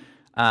we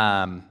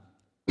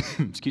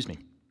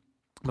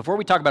before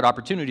we talk about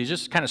opportunities,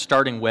 just kind of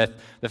starting with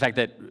the fact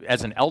that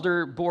as an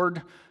elder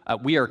board,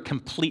 we are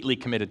completely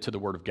committed to the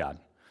Word of God.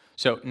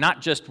 So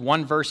not just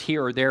one verse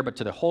here or there, but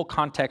to the whole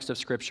context of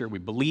Scripture. We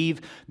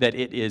believe that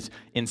it is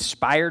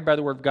inspired by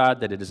the Word of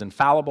God, that it is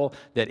infallible,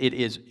 that it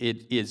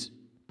is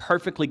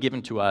perfectly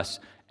given to us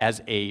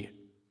as a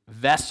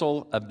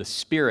vessel of the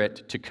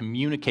Spirit to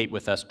communicate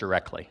with us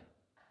directly,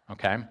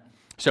 okay?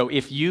 So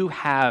if you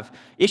have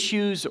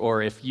issues,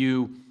 or if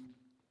you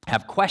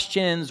have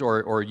questions,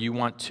 or you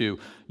want to,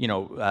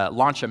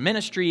 launch a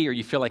ministry, or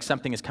you feel like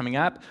something is coming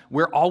up,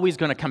 we're always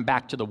going to come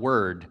back to the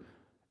Word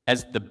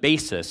as the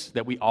basis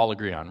that we all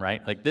agree on,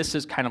 right? Like, this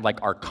is kind of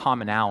like our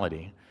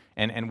commonality,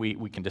 and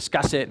we can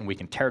discuss it, and we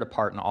can tear it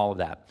apart and all of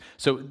that.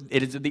 So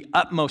it is of the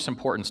utmost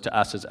importance to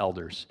us as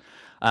elders.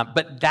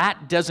 But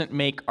that doesn't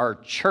make our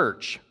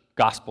church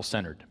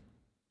gospel-centered,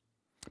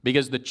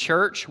 because the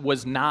church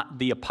was not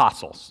the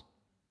apostles.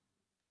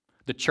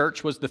 The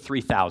church was the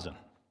 3,000.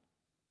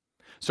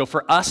 So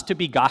for us to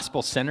be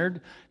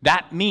gospel-centered,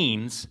 that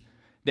means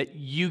that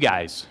you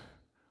guys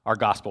are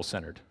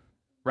gospel-centered,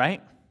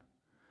 right?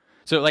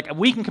 So, like,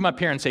 we can come up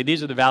here and say,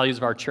 these are the values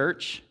of our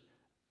church.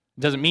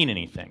 It doesn't mean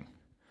anything.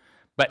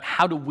 But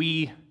how do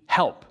we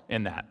help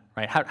in that,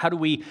 right? How do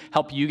we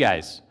help you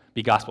guys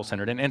be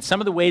gospel-centered? And some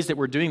of the ways that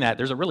we're doing that,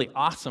 there's a really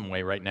awesome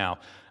way right now.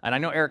 And I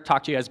know Eric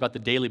talked to you guys about the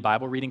daily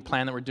Bible reading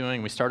plan that we're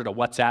doing. We started a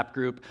WhatsApp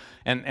group.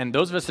 And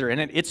those of us that are in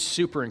it, it's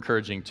super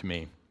encouraging to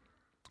me.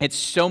 It's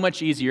so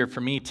much easier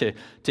for me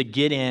to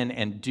get in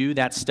and do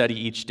that study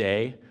each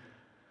day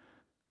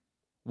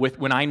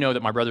when I know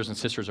that my brothers and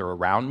sisters are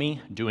around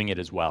me doing it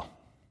as well.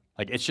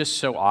 Like, it's just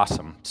so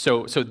awesome.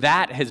 So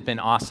that has been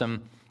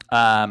awesome.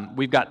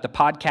 We've got the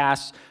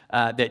podcasts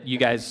that you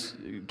guys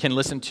can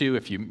listen to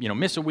if you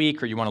miss a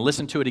week or you want to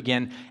listen to it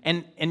again.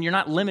 And you're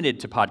not limited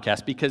to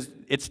podcasts because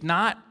it's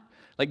not,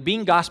 like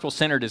being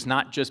gospel-centered is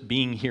not just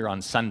being here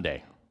on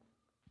Sunday.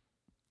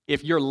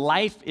 If your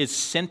life is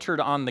centered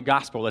on the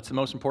gospel, that's the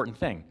most important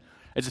thing.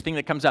 It's a thing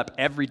that comes up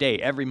every day,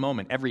 every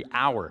moment, every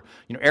hour.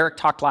 Eric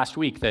talked last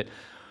week that,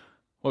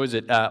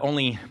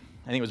 only,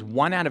 I think it was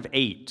 1 out of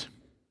 8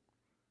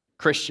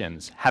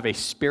 Christians have a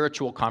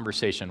spiritual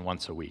conversation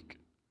once a week.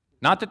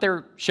 Not that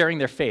they're sharing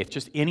their faith,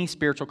 just any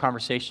spiritual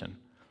conversation.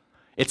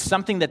 It's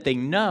something that they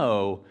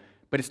know,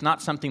 but it's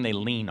not something they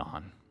lean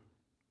on.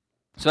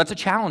 So that's a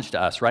challenge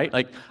to us, right?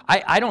 Like,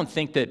 I don't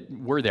think that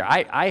we're there.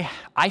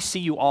 I see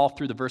you all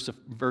through the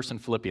verse in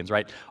Philippians,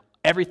 right?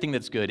 Everything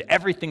that's good,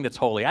 everything that's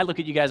holy. I look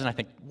at you guys and I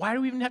think, why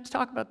do we even have to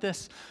talk about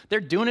this? They're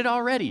doing it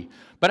already.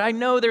 But I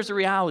know there's a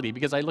reality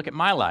because I look at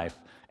my life,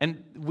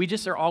 and we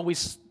just are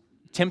always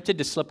tempted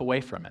to slip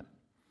away from it.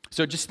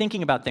 So just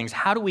thinking about things,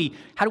 how do we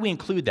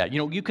include that?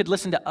 You could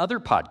listen to other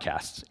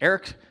podcasts.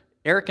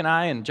 Eric and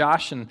I and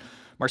Josh and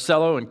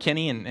Marcelo and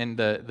Kenny and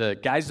the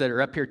guys that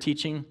are up here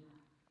teaching,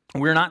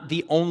 we're not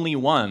the only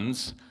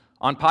ones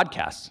on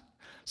podcasts.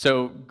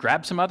 So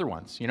grab some other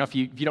ones. If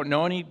you don't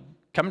know any,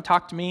 come and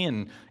talk to me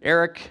and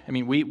Eric.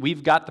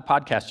 We've got the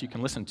podcast you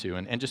can listen to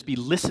and just be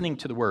listening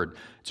to the word.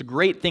 It's a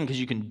great thing because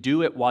you can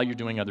do it while you're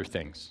doing other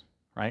things,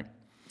 right?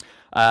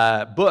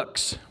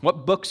 Books.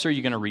 What books are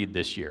you going to read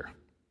this year?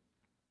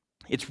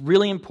 It's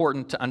really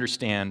important to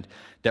understand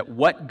that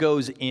what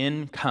goes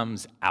in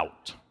comes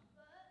out.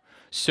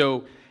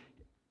 So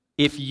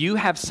if you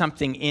have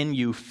something in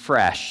you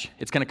fresh,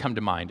 it's going to come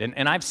to mind.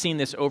 And I've seen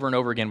this over and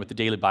over again with the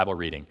daily Bible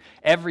reading.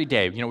 Every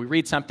day, we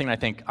read something and I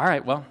think, all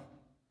right, well,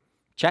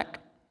 check.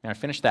 I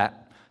finish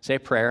that. Say a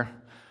prayer.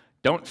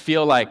 Don't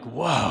feel like,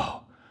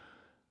 whoa,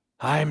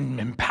 I'm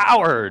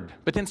empowered.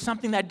 But then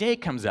something that day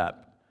comes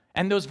up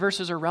and those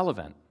verses are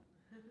relevant,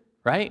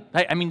 right?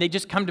 They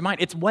just come to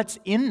mind. It's what's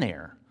in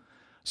there.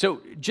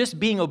 So just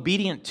being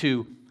obedient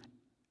to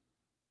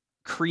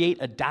create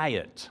a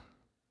diet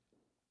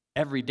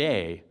every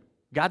day,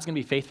 God's going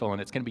to be faithful and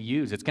it's going to be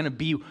used. It's going to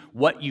be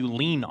what you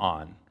lean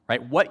on,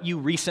 right? What you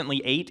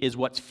recently ate is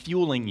what's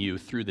fueling you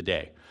through the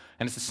day.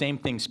 And it's the same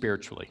thing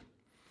spiritually.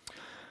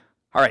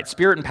 All right,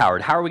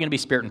 spirit-empowered. How are we going to be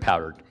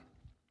spirit-empowered?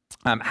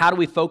 How do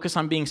we focus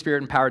on being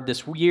spirit-empowered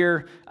this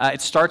year?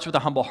 It starts with a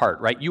humble heart,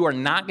 right? You are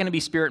not going to be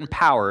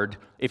spirit-empowered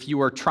if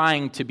you are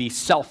trying to be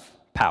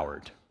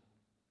self-powered,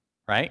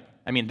 right?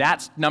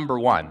 That's number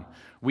one.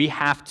 We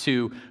have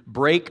to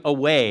break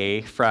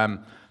away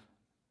from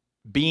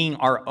being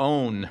our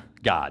own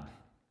God.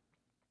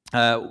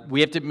 We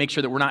have to make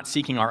sure that we're not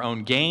seeking our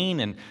own gain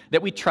and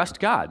that we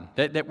trust God,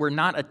 that we're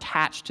not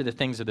attached to the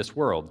things of this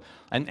world.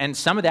 And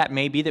some of that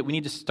may be that we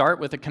need to start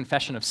with a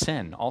confession of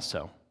sin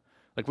also.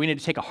 Like we need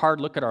to take a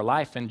hard look at our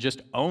life and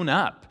just own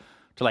up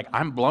to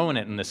I'm blowing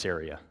it in this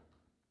area.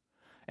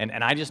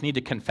 And I just need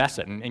to confess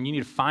it. And you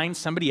need to find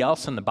somebody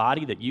else in the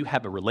body that you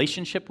have a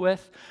relationship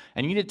with,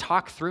 and you need to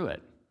talk through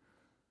it.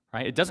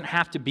 Right? It doesn't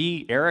have to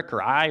be Eric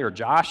or I or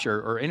Josh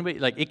or anybody.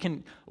 It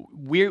can.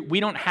 We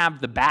don't have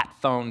the bat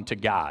phone to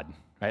God,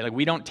 right?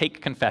 We don't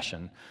take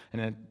confession,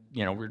 and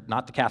we're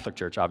not the Catholic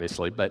Church,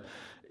 obviously, but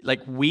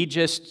we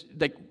just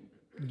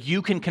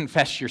you can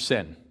confess your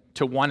sin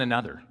to one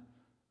another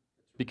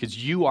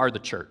because you are the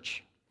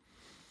church.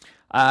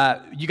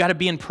 You got to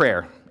be in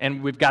prayer,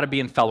 and we've got to be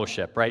in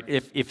fellowship, right?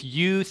 If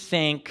you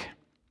think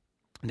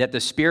that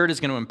the Spirit is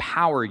going to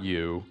empower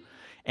you,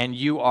 and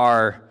you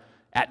are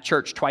at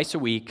church twice a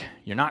week,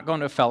 you're not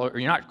going to or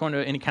you're not going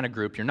to any kind of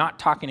group, you're not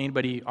talking to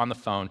anybody on the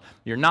phone,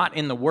 you're not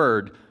in the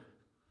Word,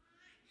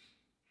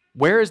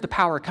 where is the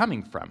power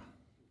coming from,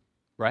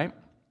 right?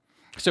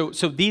 So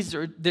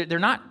they're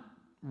not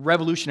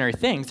revolutionary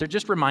things, they're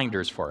just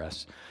reminders for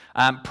us.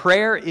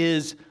 Prayer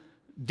is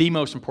the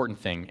most important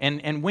thing.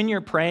 And when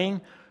you're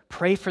praying,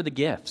 pray for the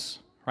gifts,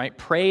 right?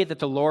 Pray that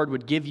the Lord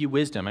would give you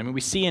wisdom.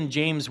 We see in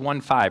James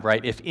 1:5,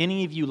 right? If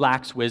any of you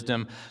lacks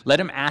wisdom, let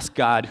him ask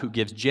God who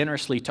gives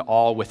generously to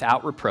all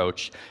without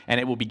reproach, and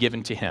it will be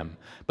given to him.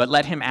 But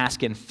let him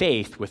ask in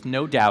faith with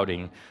no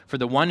doubting, for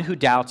the one who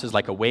doubts is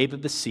like a wave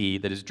of the sea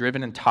that is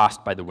driven and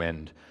tossed by the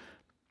wind.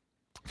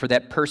 For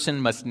that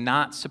person must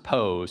not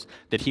suppose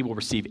that he will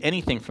receive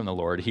anything from the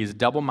Lord. He is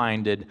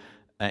double-minded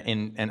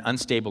and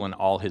unstable in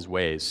all his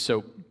ways.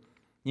 So,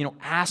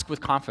 ask with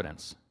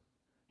confidence.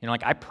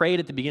 I prayed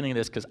at the beginning of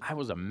this because I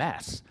was a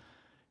mess,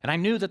 and I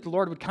knew that the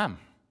Lord would come.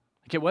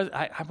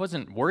 I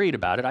wasn't worried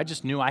about it. I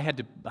just knew I had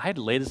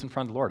to lay this in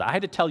front of the Lord. I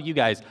had to tell you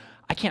guys,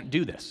 I can't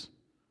do this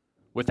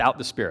without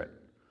the Spirit,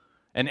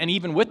 and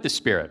even with the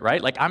Spirit,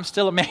 right? I'm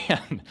still a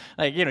man.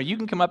 You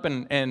can come up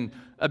and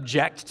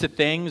object to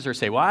things or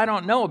say, well, I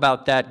don't know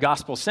about that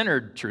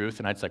gospel-centered truth,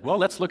 and I'd say, well,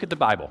 let's look at the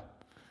Bible,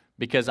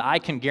 because I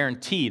can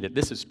guarantee that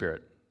this is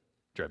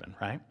Spirit-driven,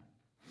 right?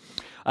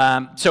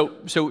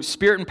 So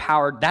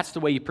Spirit-empowered, that's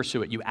the way you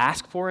pursue it. You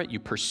ask for it, you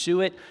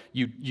pursue it,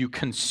 you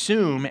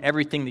consume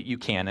everything that you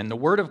can. And the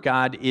Word of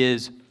God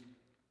is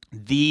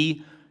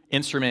the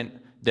instrument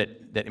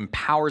that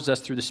empowers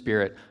us through the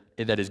Spirit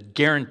that is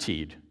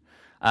guaranteed.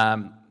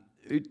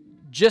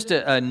 Just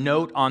a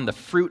note on the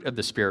fruit of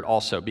the Spirit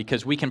also,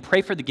 because we can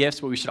pray for the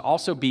gifts, but we should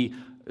also be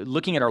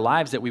looking at our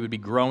lives that we would be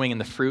growing in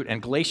the fruit.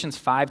 And Galatians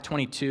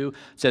 5:22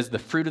 says the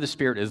fruit of the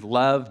Spirit is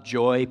love,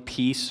 joy,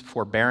 peace,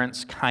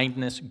 forbearance,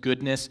 kindness,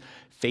 goodness,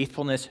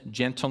 faithfulness,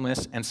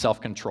 gentleness, and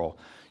self-control.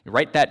 You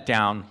write that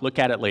down, look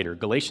at it later.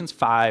 Galatians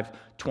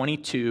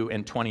 5:22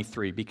 and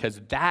 23,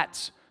 because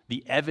that's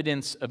the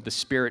evidence of the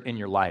Spirit in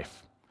your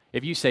life.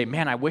 If you say,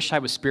 man, I wish I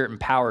was Spirit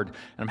empowered, and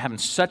I'm having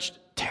such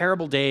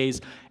terrible days,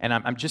 and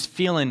I'm just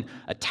feeling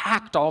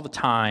attacked all the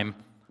time,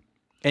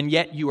 and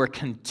yet you are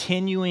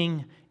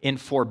continuing in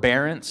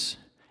forbearance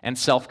and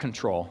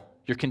self-control.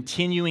 You're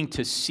continuing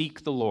to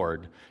seek the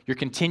Lord. You're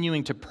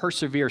continuing to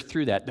persevere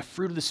through that. The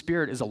fruit of the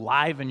Spirit is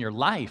alive in your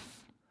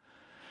life.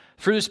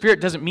 Fruit of the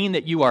Spirit doesn't mean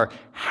that you are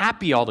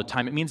happy all the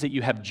time. It means that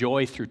you have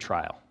joy through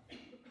trial.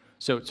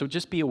 So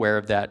just be aware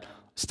of that.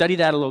 Study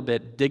that a little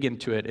bit. Dig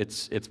into it.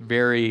 It's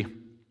very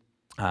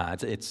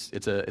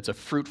it's a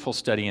fruitful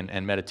study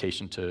and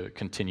meditation to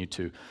continue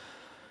to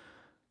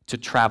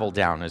travel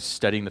down as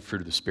studying the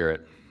fruit of the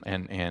Spirit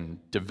and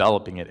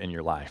developing it in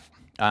your life.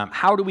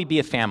 How do we be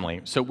a family?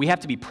 So we have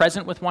to be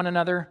present with one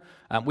another.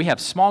 We have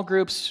small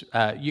groups.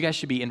 You guys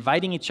should be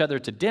inviting each other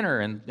to dinner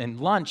and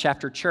lunch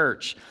after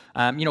church.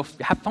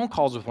 Have phone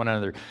calls with one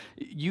another.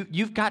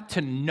 You've got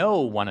to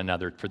know one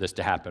another for this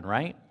to happen,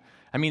 right?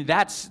 I mean,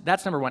 that's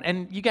number one.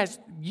 And you guys,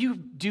 you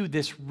do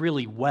this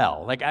really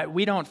well.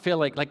 We don't feel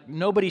like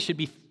nobody should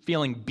be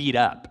feeling beat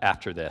up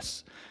after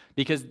this,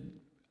 because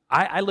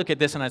I look at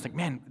this and I was like,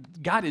 man,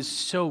 God is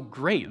so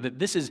great that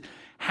this is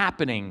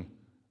happening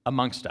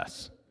amongst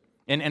us.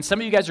 And some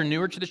of you guys are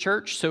newer to the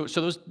church, so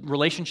those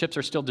relationships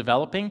are still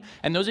developing.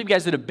 And those of you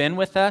guys that have been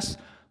with us,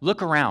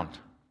 look around.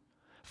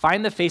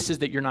 Find the faces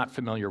that you're not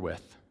familiar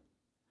with.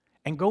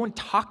 And go and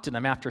talk to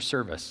them after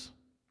service,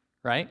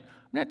 right?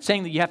 I'm not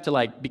saying that you have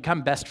to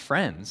become best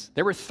friends.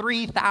 There were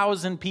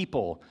 3,000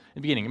 people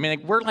in the beginning. I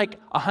mean, we're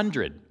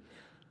 100.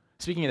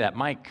 Speaking of that,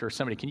 Mike or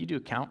somebody, can you do a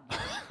count?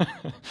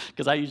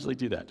 Because I usually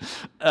do that.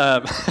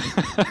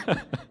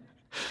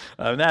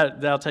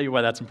 That'll tell you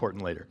why that's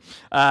important later.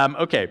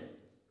 Okay,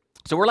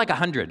 so we're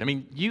 100. I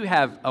mean, you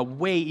have a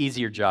way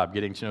easier job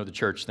getting to know the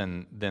church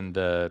than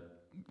the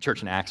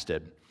church in Acts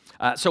did.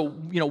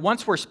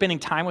 Once we're spending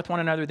time with one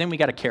another, then we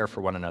got to care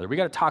for one another. We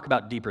got to talk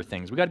about deeper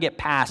things. We got to get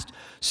past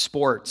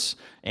sports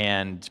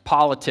and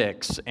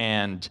politics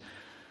and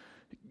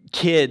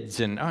kids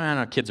and, I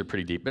don't know, kids are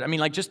pretty deep. But I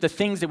mean, just the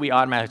things that we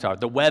automatically talk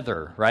about. The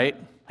weather, right?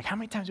 How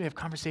many times do we have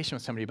conversation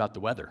with somebody about the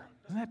weather?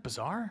 Isn't that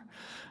bizarre?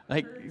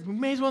 We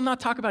may as well not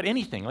talk about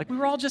anything. We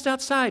were all just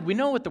outside. We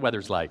know what the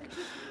weather's like.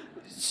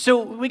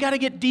 So we got to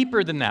get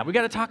deeper than that. We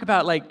got to talk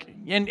about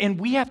and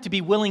we have to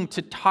be willing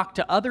to talk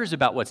to others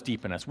about what's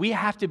deep in us. We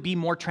have to be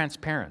more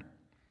transparent.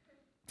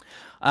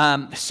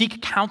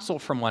 Seek counsel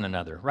from one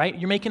another, right?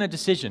 You're making a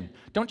decision.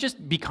 Don't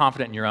just be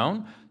confident in your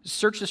own.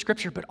 Search the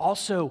Scripture, but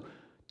also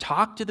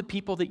talk to the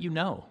people that you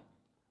know,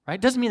 right?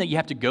 It doesn't mean that you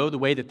have to go the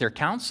way that they're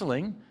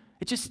counseling.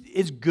 It just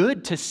is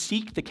good to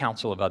seek the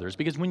counsel of others,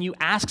 because when you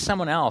ask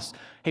someone else,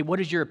 hey, what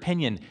is your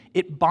opinion?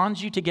 It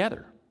bonds you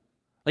together.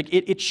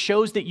 It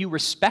shows that you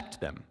respect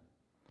them.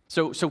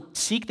 So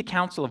seek the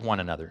counsel of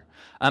one another.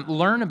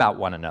 Learn about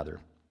one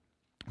another.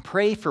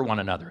 Pray for one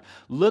another.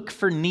 Look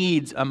for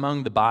needs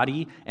among the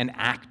body and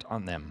act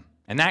on them.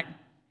 And that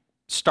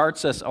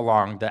starts us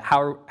along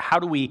how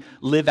do we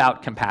live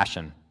out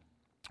compassion?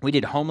 We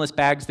did homeless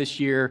bags this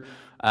year.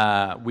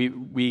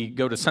 We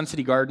go to Sun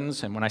City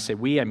Gardens, and when I say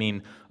we, I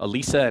mean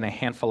Elisa and a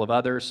handful of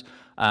others.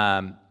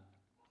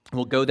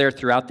 We'll go there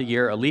throughout the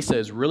year. Elisa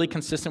is really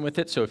consistent with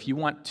it, so if you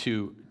want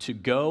to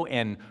go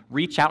and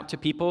reach out to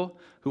people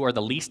who are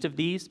the least of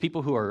these,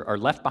 people who are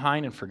left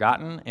behind and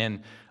forgotten,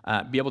 and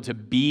be able to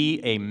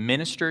be a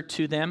minister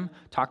to them,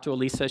 talk to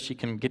Elisa. She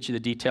can get you the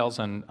details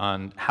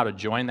on how to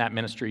join that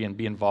ministry and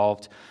be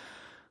involved.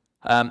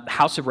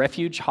 House of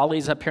Refuge,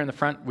 Holly's up here in the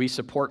front. We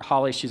support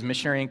Holly. She's a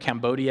missionary in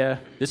Cambodia.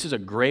 This is a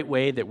great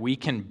way that we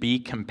can be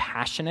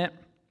compassionate.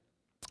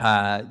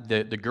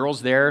 The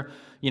girls there,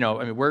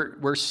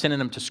 we're sending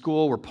them to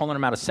school. We're pulling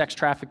them out of sex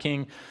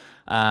trafficking.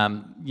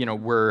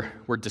 We're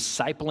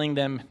discipling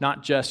them,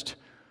 not just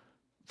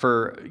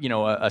for,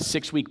 a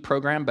 6-week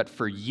program, but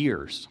for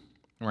years.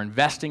 We're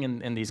investing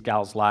in these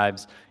gals'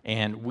 lives,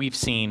 and we've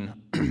seen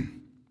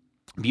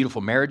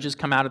beautiful marriages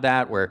come out of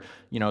that, where,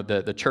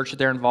 the church that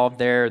they're involved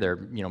there, they're,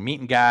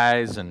 meeting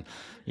guys, and,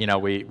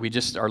 we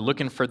just are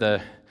looking for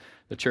the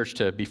church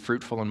to be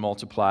fruitful and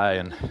multiply,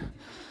 and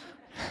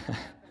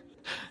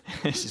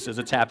she says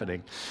it's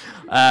happening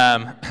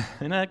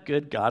in a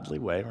good, godly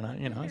way. We're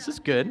not, this is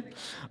good.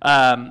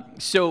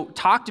 So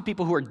talk to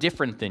people who are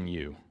different than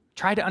you.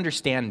 Try to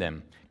understand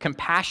them.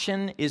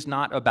 Compassion is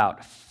not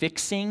about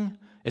fixing,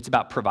 it's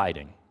about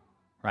providing,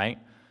 right?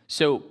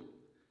 So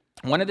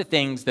one of the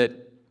things that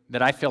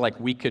I feel like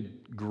we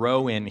could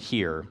grow in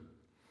here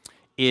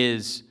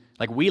is,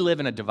 we live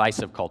in a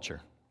divisive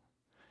culture.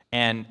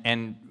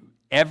 And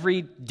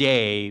every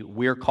day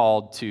we're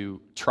called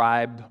to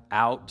tribe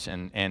out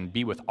and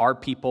be with our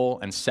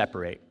people and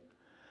separate.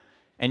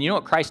 And you know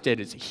what Christ did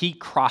is he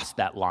crossed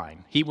that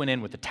line. He went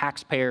in with the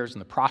taxpayers and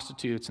the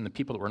prostitutes and the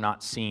people that were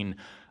not seen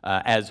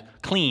as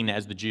clean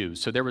as the Jews.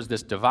 So there was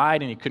this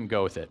divide, and he couldn't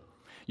go with it.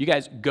 You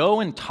guys, go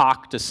and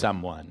talk to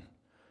someone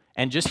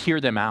and just hear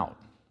them out.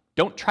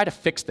 Don't try to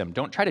fix them.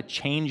 Don't try to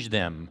change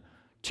them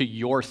to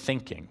your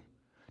thinking.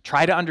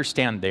 Try to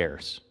understand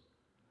theirs.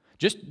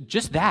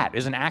 Just that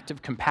is an act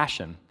of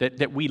compassion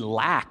that we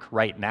lack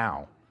right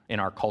now in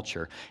our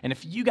culture. And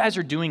if you guys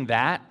are doing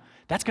that,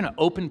 that's going to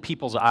open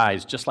people's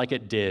eyes just like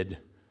it did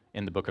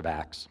in the book of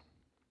Acts.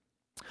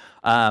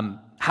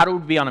 How do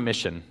we be on a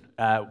mission?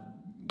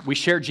 We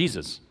share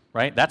Jesus,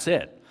 right? That's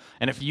it.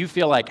 And if you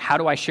feel like, how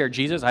do I share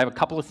Jesus? I have a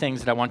couple of things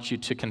that I want you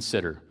to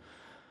consider.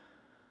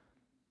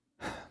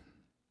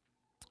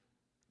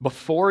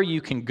 Before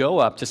you can go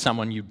up to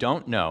someone you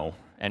don't know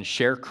and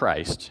share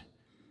Christ,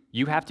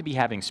 you have to be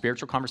having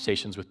spiritual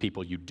conversations with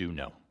people you do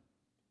know.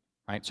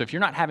 Right? So if you're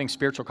not having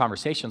spiritual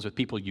conversations with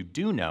people you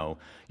do know,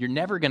 you're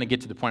never going to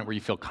get to the point where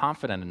you feel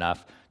confident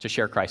enough to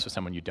share Christ with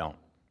someone you don't.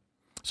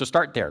 So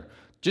start there.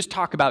 Just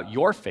talk about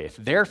your faith,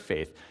 their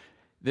faith.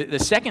 The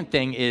second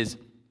thing is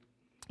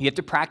you have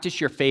to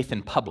practice your faith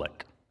in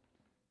public,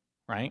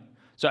 right?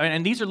 So,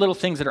 and these are little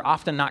things that are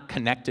often not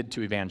connected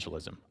to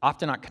evangelism,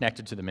 often not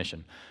connected to the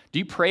mission. Do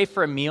you pray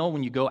for a meal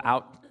when you go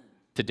out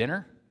to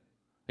dinner?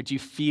 Like, do you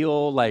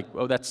feel like,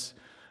 oh,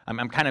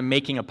 I'm kind of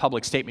making a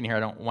public statement here. I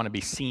don't want to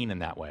be seen in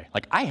that way.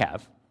 Like I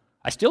have.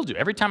 I still do.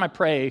 Every time I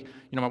pray,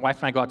 my wife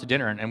and I go out to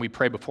dinner and we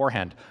pray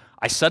beforehand,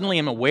 I suddenly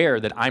am aware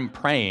that I'm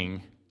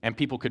praying and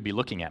people could be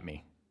looking at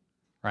me,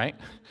 right?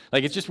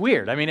 Like, it's just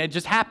weird. I mean, it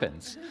just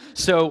happens.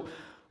 So,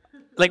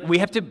 like, we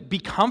have to be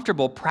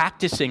comfortable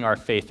practicing our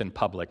faith in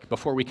public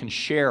before we can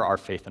share our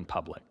faith in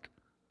public.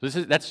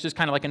 That's just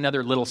kind of like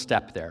another little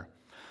step there.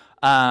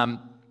 And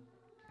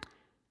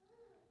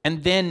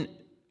then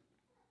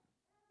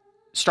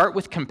start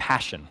with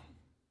compassion,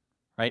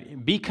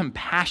 right? Be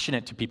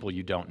compassionate to people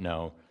you don't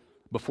know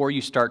before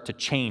you start to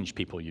change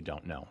people you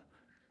don't know.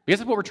 Because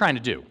that's what we're trying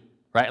to do,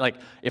 right? Like,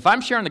 if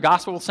I'm sharing the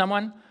gospel with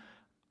someone,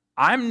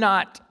 I'm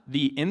not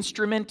the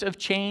instrument of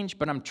change,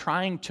 but I'm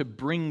trying to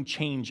bring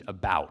change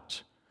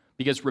about.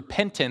 Because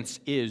repentance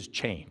is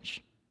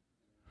change.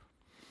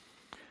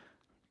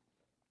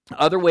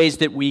 Other ways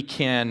that we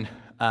can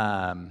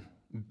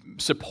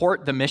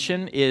support the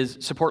mission is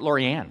support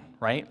Lorianne,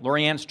 right?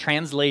 Lorianne's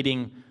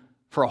translating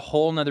for a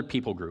whole nother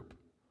people group.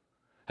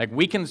 Like,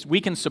 we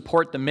can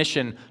support the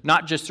mission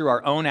not just through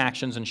our own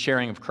actions and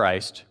sharing of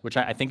Christ, which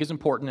I think is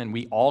important and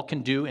we all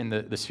can do in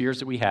the spheres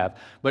that we have,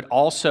 but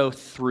also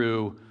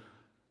through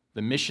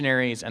the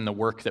missionaries and the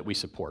work that we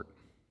support,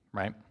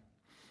 right?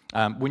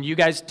 When you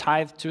guys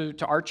tithe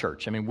to our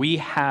church, I mean, we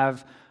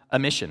have a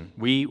mission.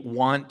 We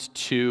want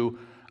to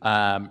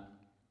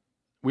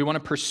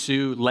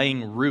pursue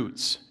laying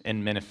roots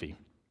in Menifee.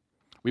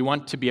 We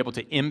want to be able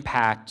to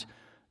impact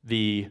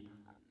the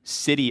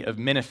city of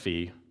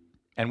Menifee,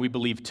 and we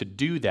believe to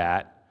do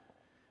that,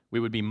 we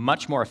would be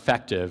much more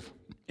effective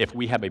if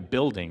we have a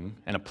building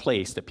and a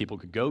place that people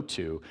could go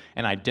to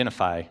and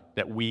identify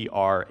that we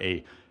are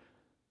a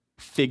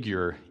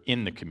figure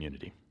in the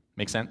community.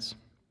 Make sense?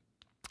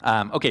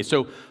 Okay,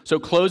 so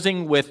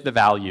closing with the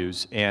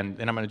values, and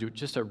I'm going to do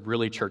just a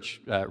really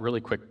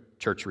quick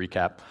church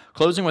recap.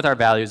 Closing with our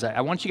values,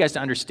 I want you guys to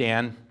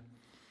understand,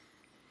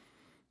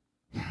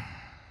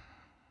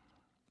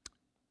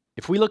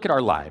 if we look at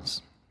our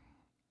lives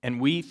and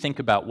we think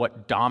about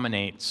what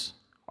dominates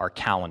our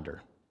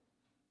calendar,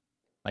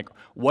 like,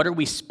 what are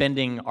we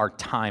spending our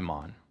time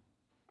on?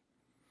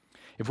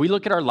 If we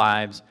look at our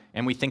lives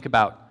and we think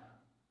about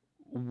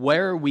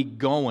where are we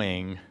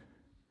going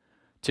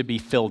to be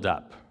filled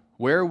up?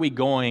 Where are we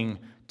going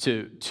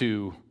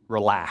to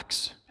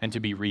relax and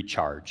to be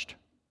recharged?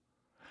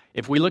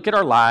 If we look at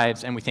our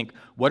lives and we think,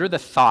 what are the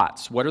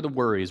thoughts, what are the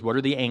worries, what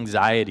are the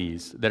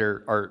anxieties that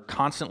are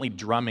constantly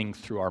drumming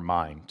through our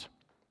mind?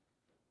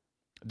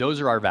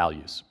 Those are our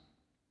values,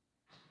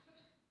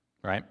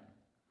 right?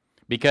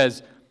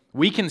 Because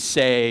we can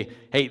say,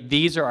 hey,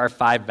 these are our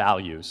 5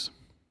 values.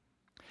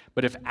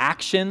 But if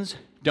actions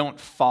don't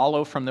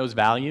follow from those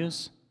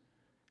values,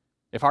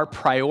 if our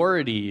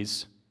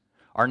priorities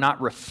are not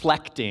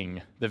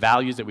reflecting the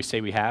values that we say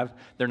we have,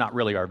 they're not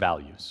really our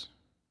values,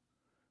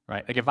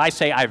 right? Like, if I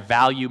say I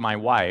value my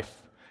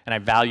wife and I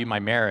value my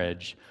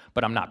marriage,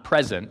 but I'm not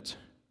present,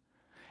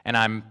 and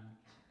I'm,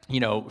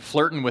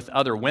 flirting with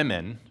other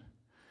women,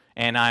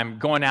 and I'm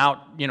going out,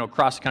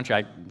 across the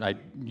country. I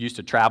used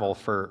to travel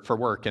for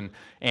work, and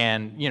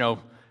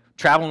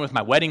traveling with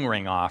my wedding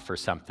ring off or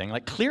something.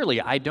 Like, clearly,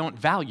 I don't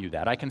value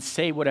that. I can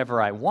say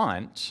whatever I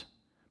want,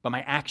 but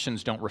my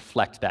actions don't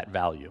reflect that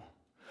value.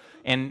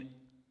 And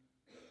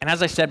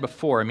as I said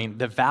before, I mean,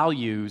 the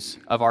values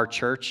of our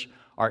church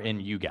are in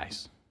you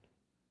guys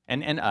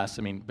and us.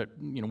 I mean, but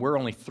we're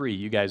only 3.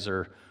 You guys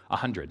are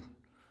 100.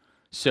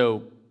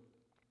 So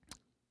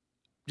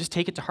just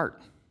take it to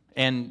heart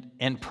and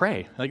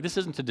pray. Like, this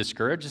isn't to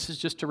discourage. This is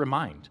just to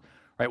remind.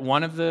 Right?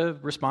 One of the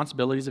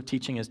responsibilities of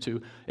teaching is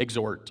to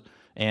exhort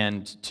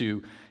and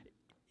to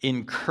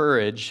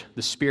encourage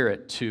the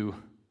Spirit to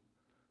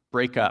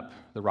break up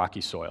the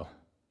rocky soil.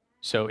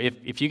 So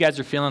if you guys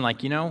are feeling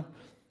like,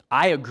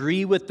 I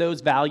agree with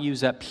those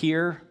values up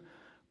here,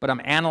 but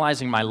I'm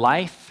analyzing my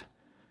life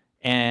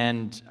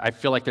and I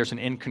feel like there's an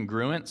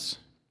incongruence,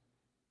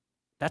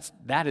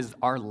 that is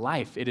our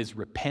life. It is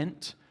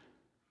repent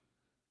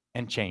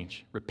and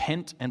change.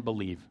 Repent and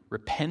believe.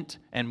 Repent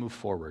and move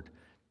forward.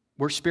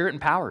 We're spirit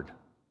empowered,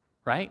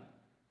 right?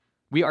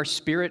 We are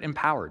spirit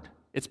empowered.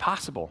 It's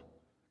possible.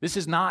 This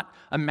is not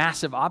a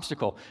massive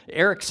obstacle.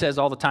 Eric says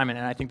all the time, and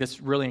I think this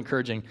is really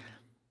encouraging,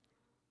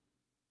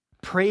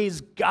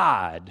 praise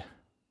God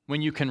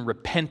when you can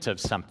repent of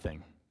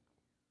something.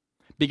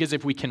 Because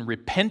if we can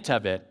repent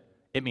of it,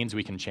 it means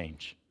we can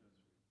change,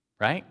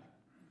 right?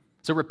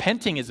 So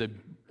repenting is a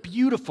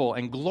beautiful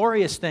and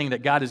glorious thing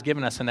that God has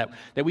given us, and that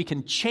we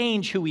can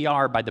change who we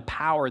are by the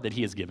power that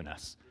he has given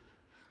us.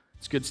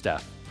 It's good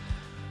stuff.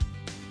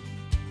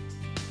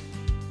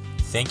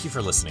 Thank you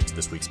for listening to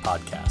this week's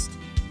podcast.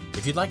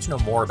 If you'd like to know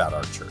more about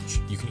our church,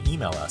 you can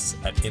email us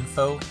at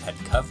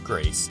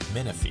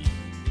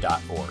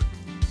info@covgracemenifee.org.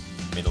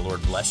 May the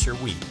Lord bless your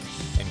week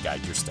and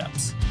guide your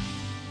steps.